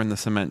bees were in the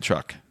cement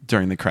truck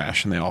during the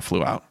crash, and they all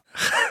flew out.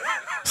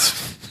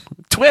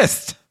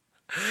 Twist.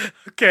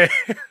 Okay.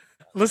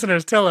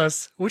 Listeners, tell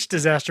us, which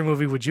disaster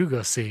movie would you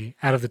go see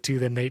out of the two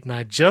that Nate and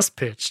I just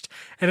pitched?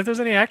 And if there's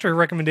any actor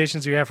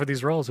recommendations you have for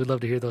these roles, we'd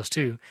love to hear those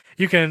too.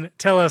 You can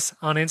tell us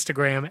on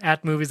Instagram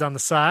at Movies on the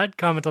Side.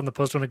 Comment on the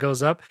post when it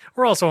goes up.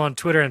 We're also on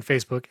Twitter and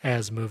Facebook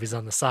as Movies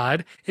on the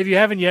Side. If you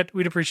haven't yet,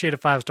 we'd appreciate a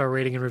 5-star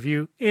rating and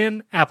review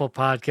in Apple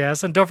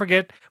Podcasts. And don't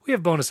forget, we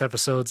have bonus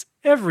episodes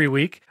every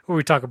week where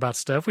we talk about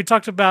stuff. We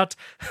talked about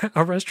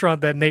a restaurant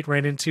that Nate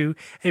ran into,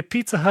 a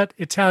Pizza Hut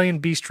Italian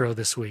bistro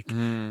this week.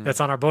 That's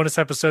on our bonus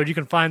episode. You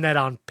can find that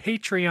on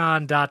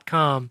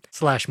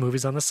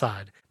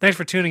patreon.com/moviesontheside. Thanks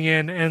for tuning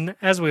in. And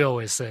as we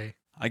always say,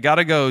 I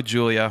gotta go,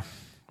 Julia.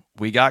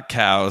 We got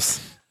cows.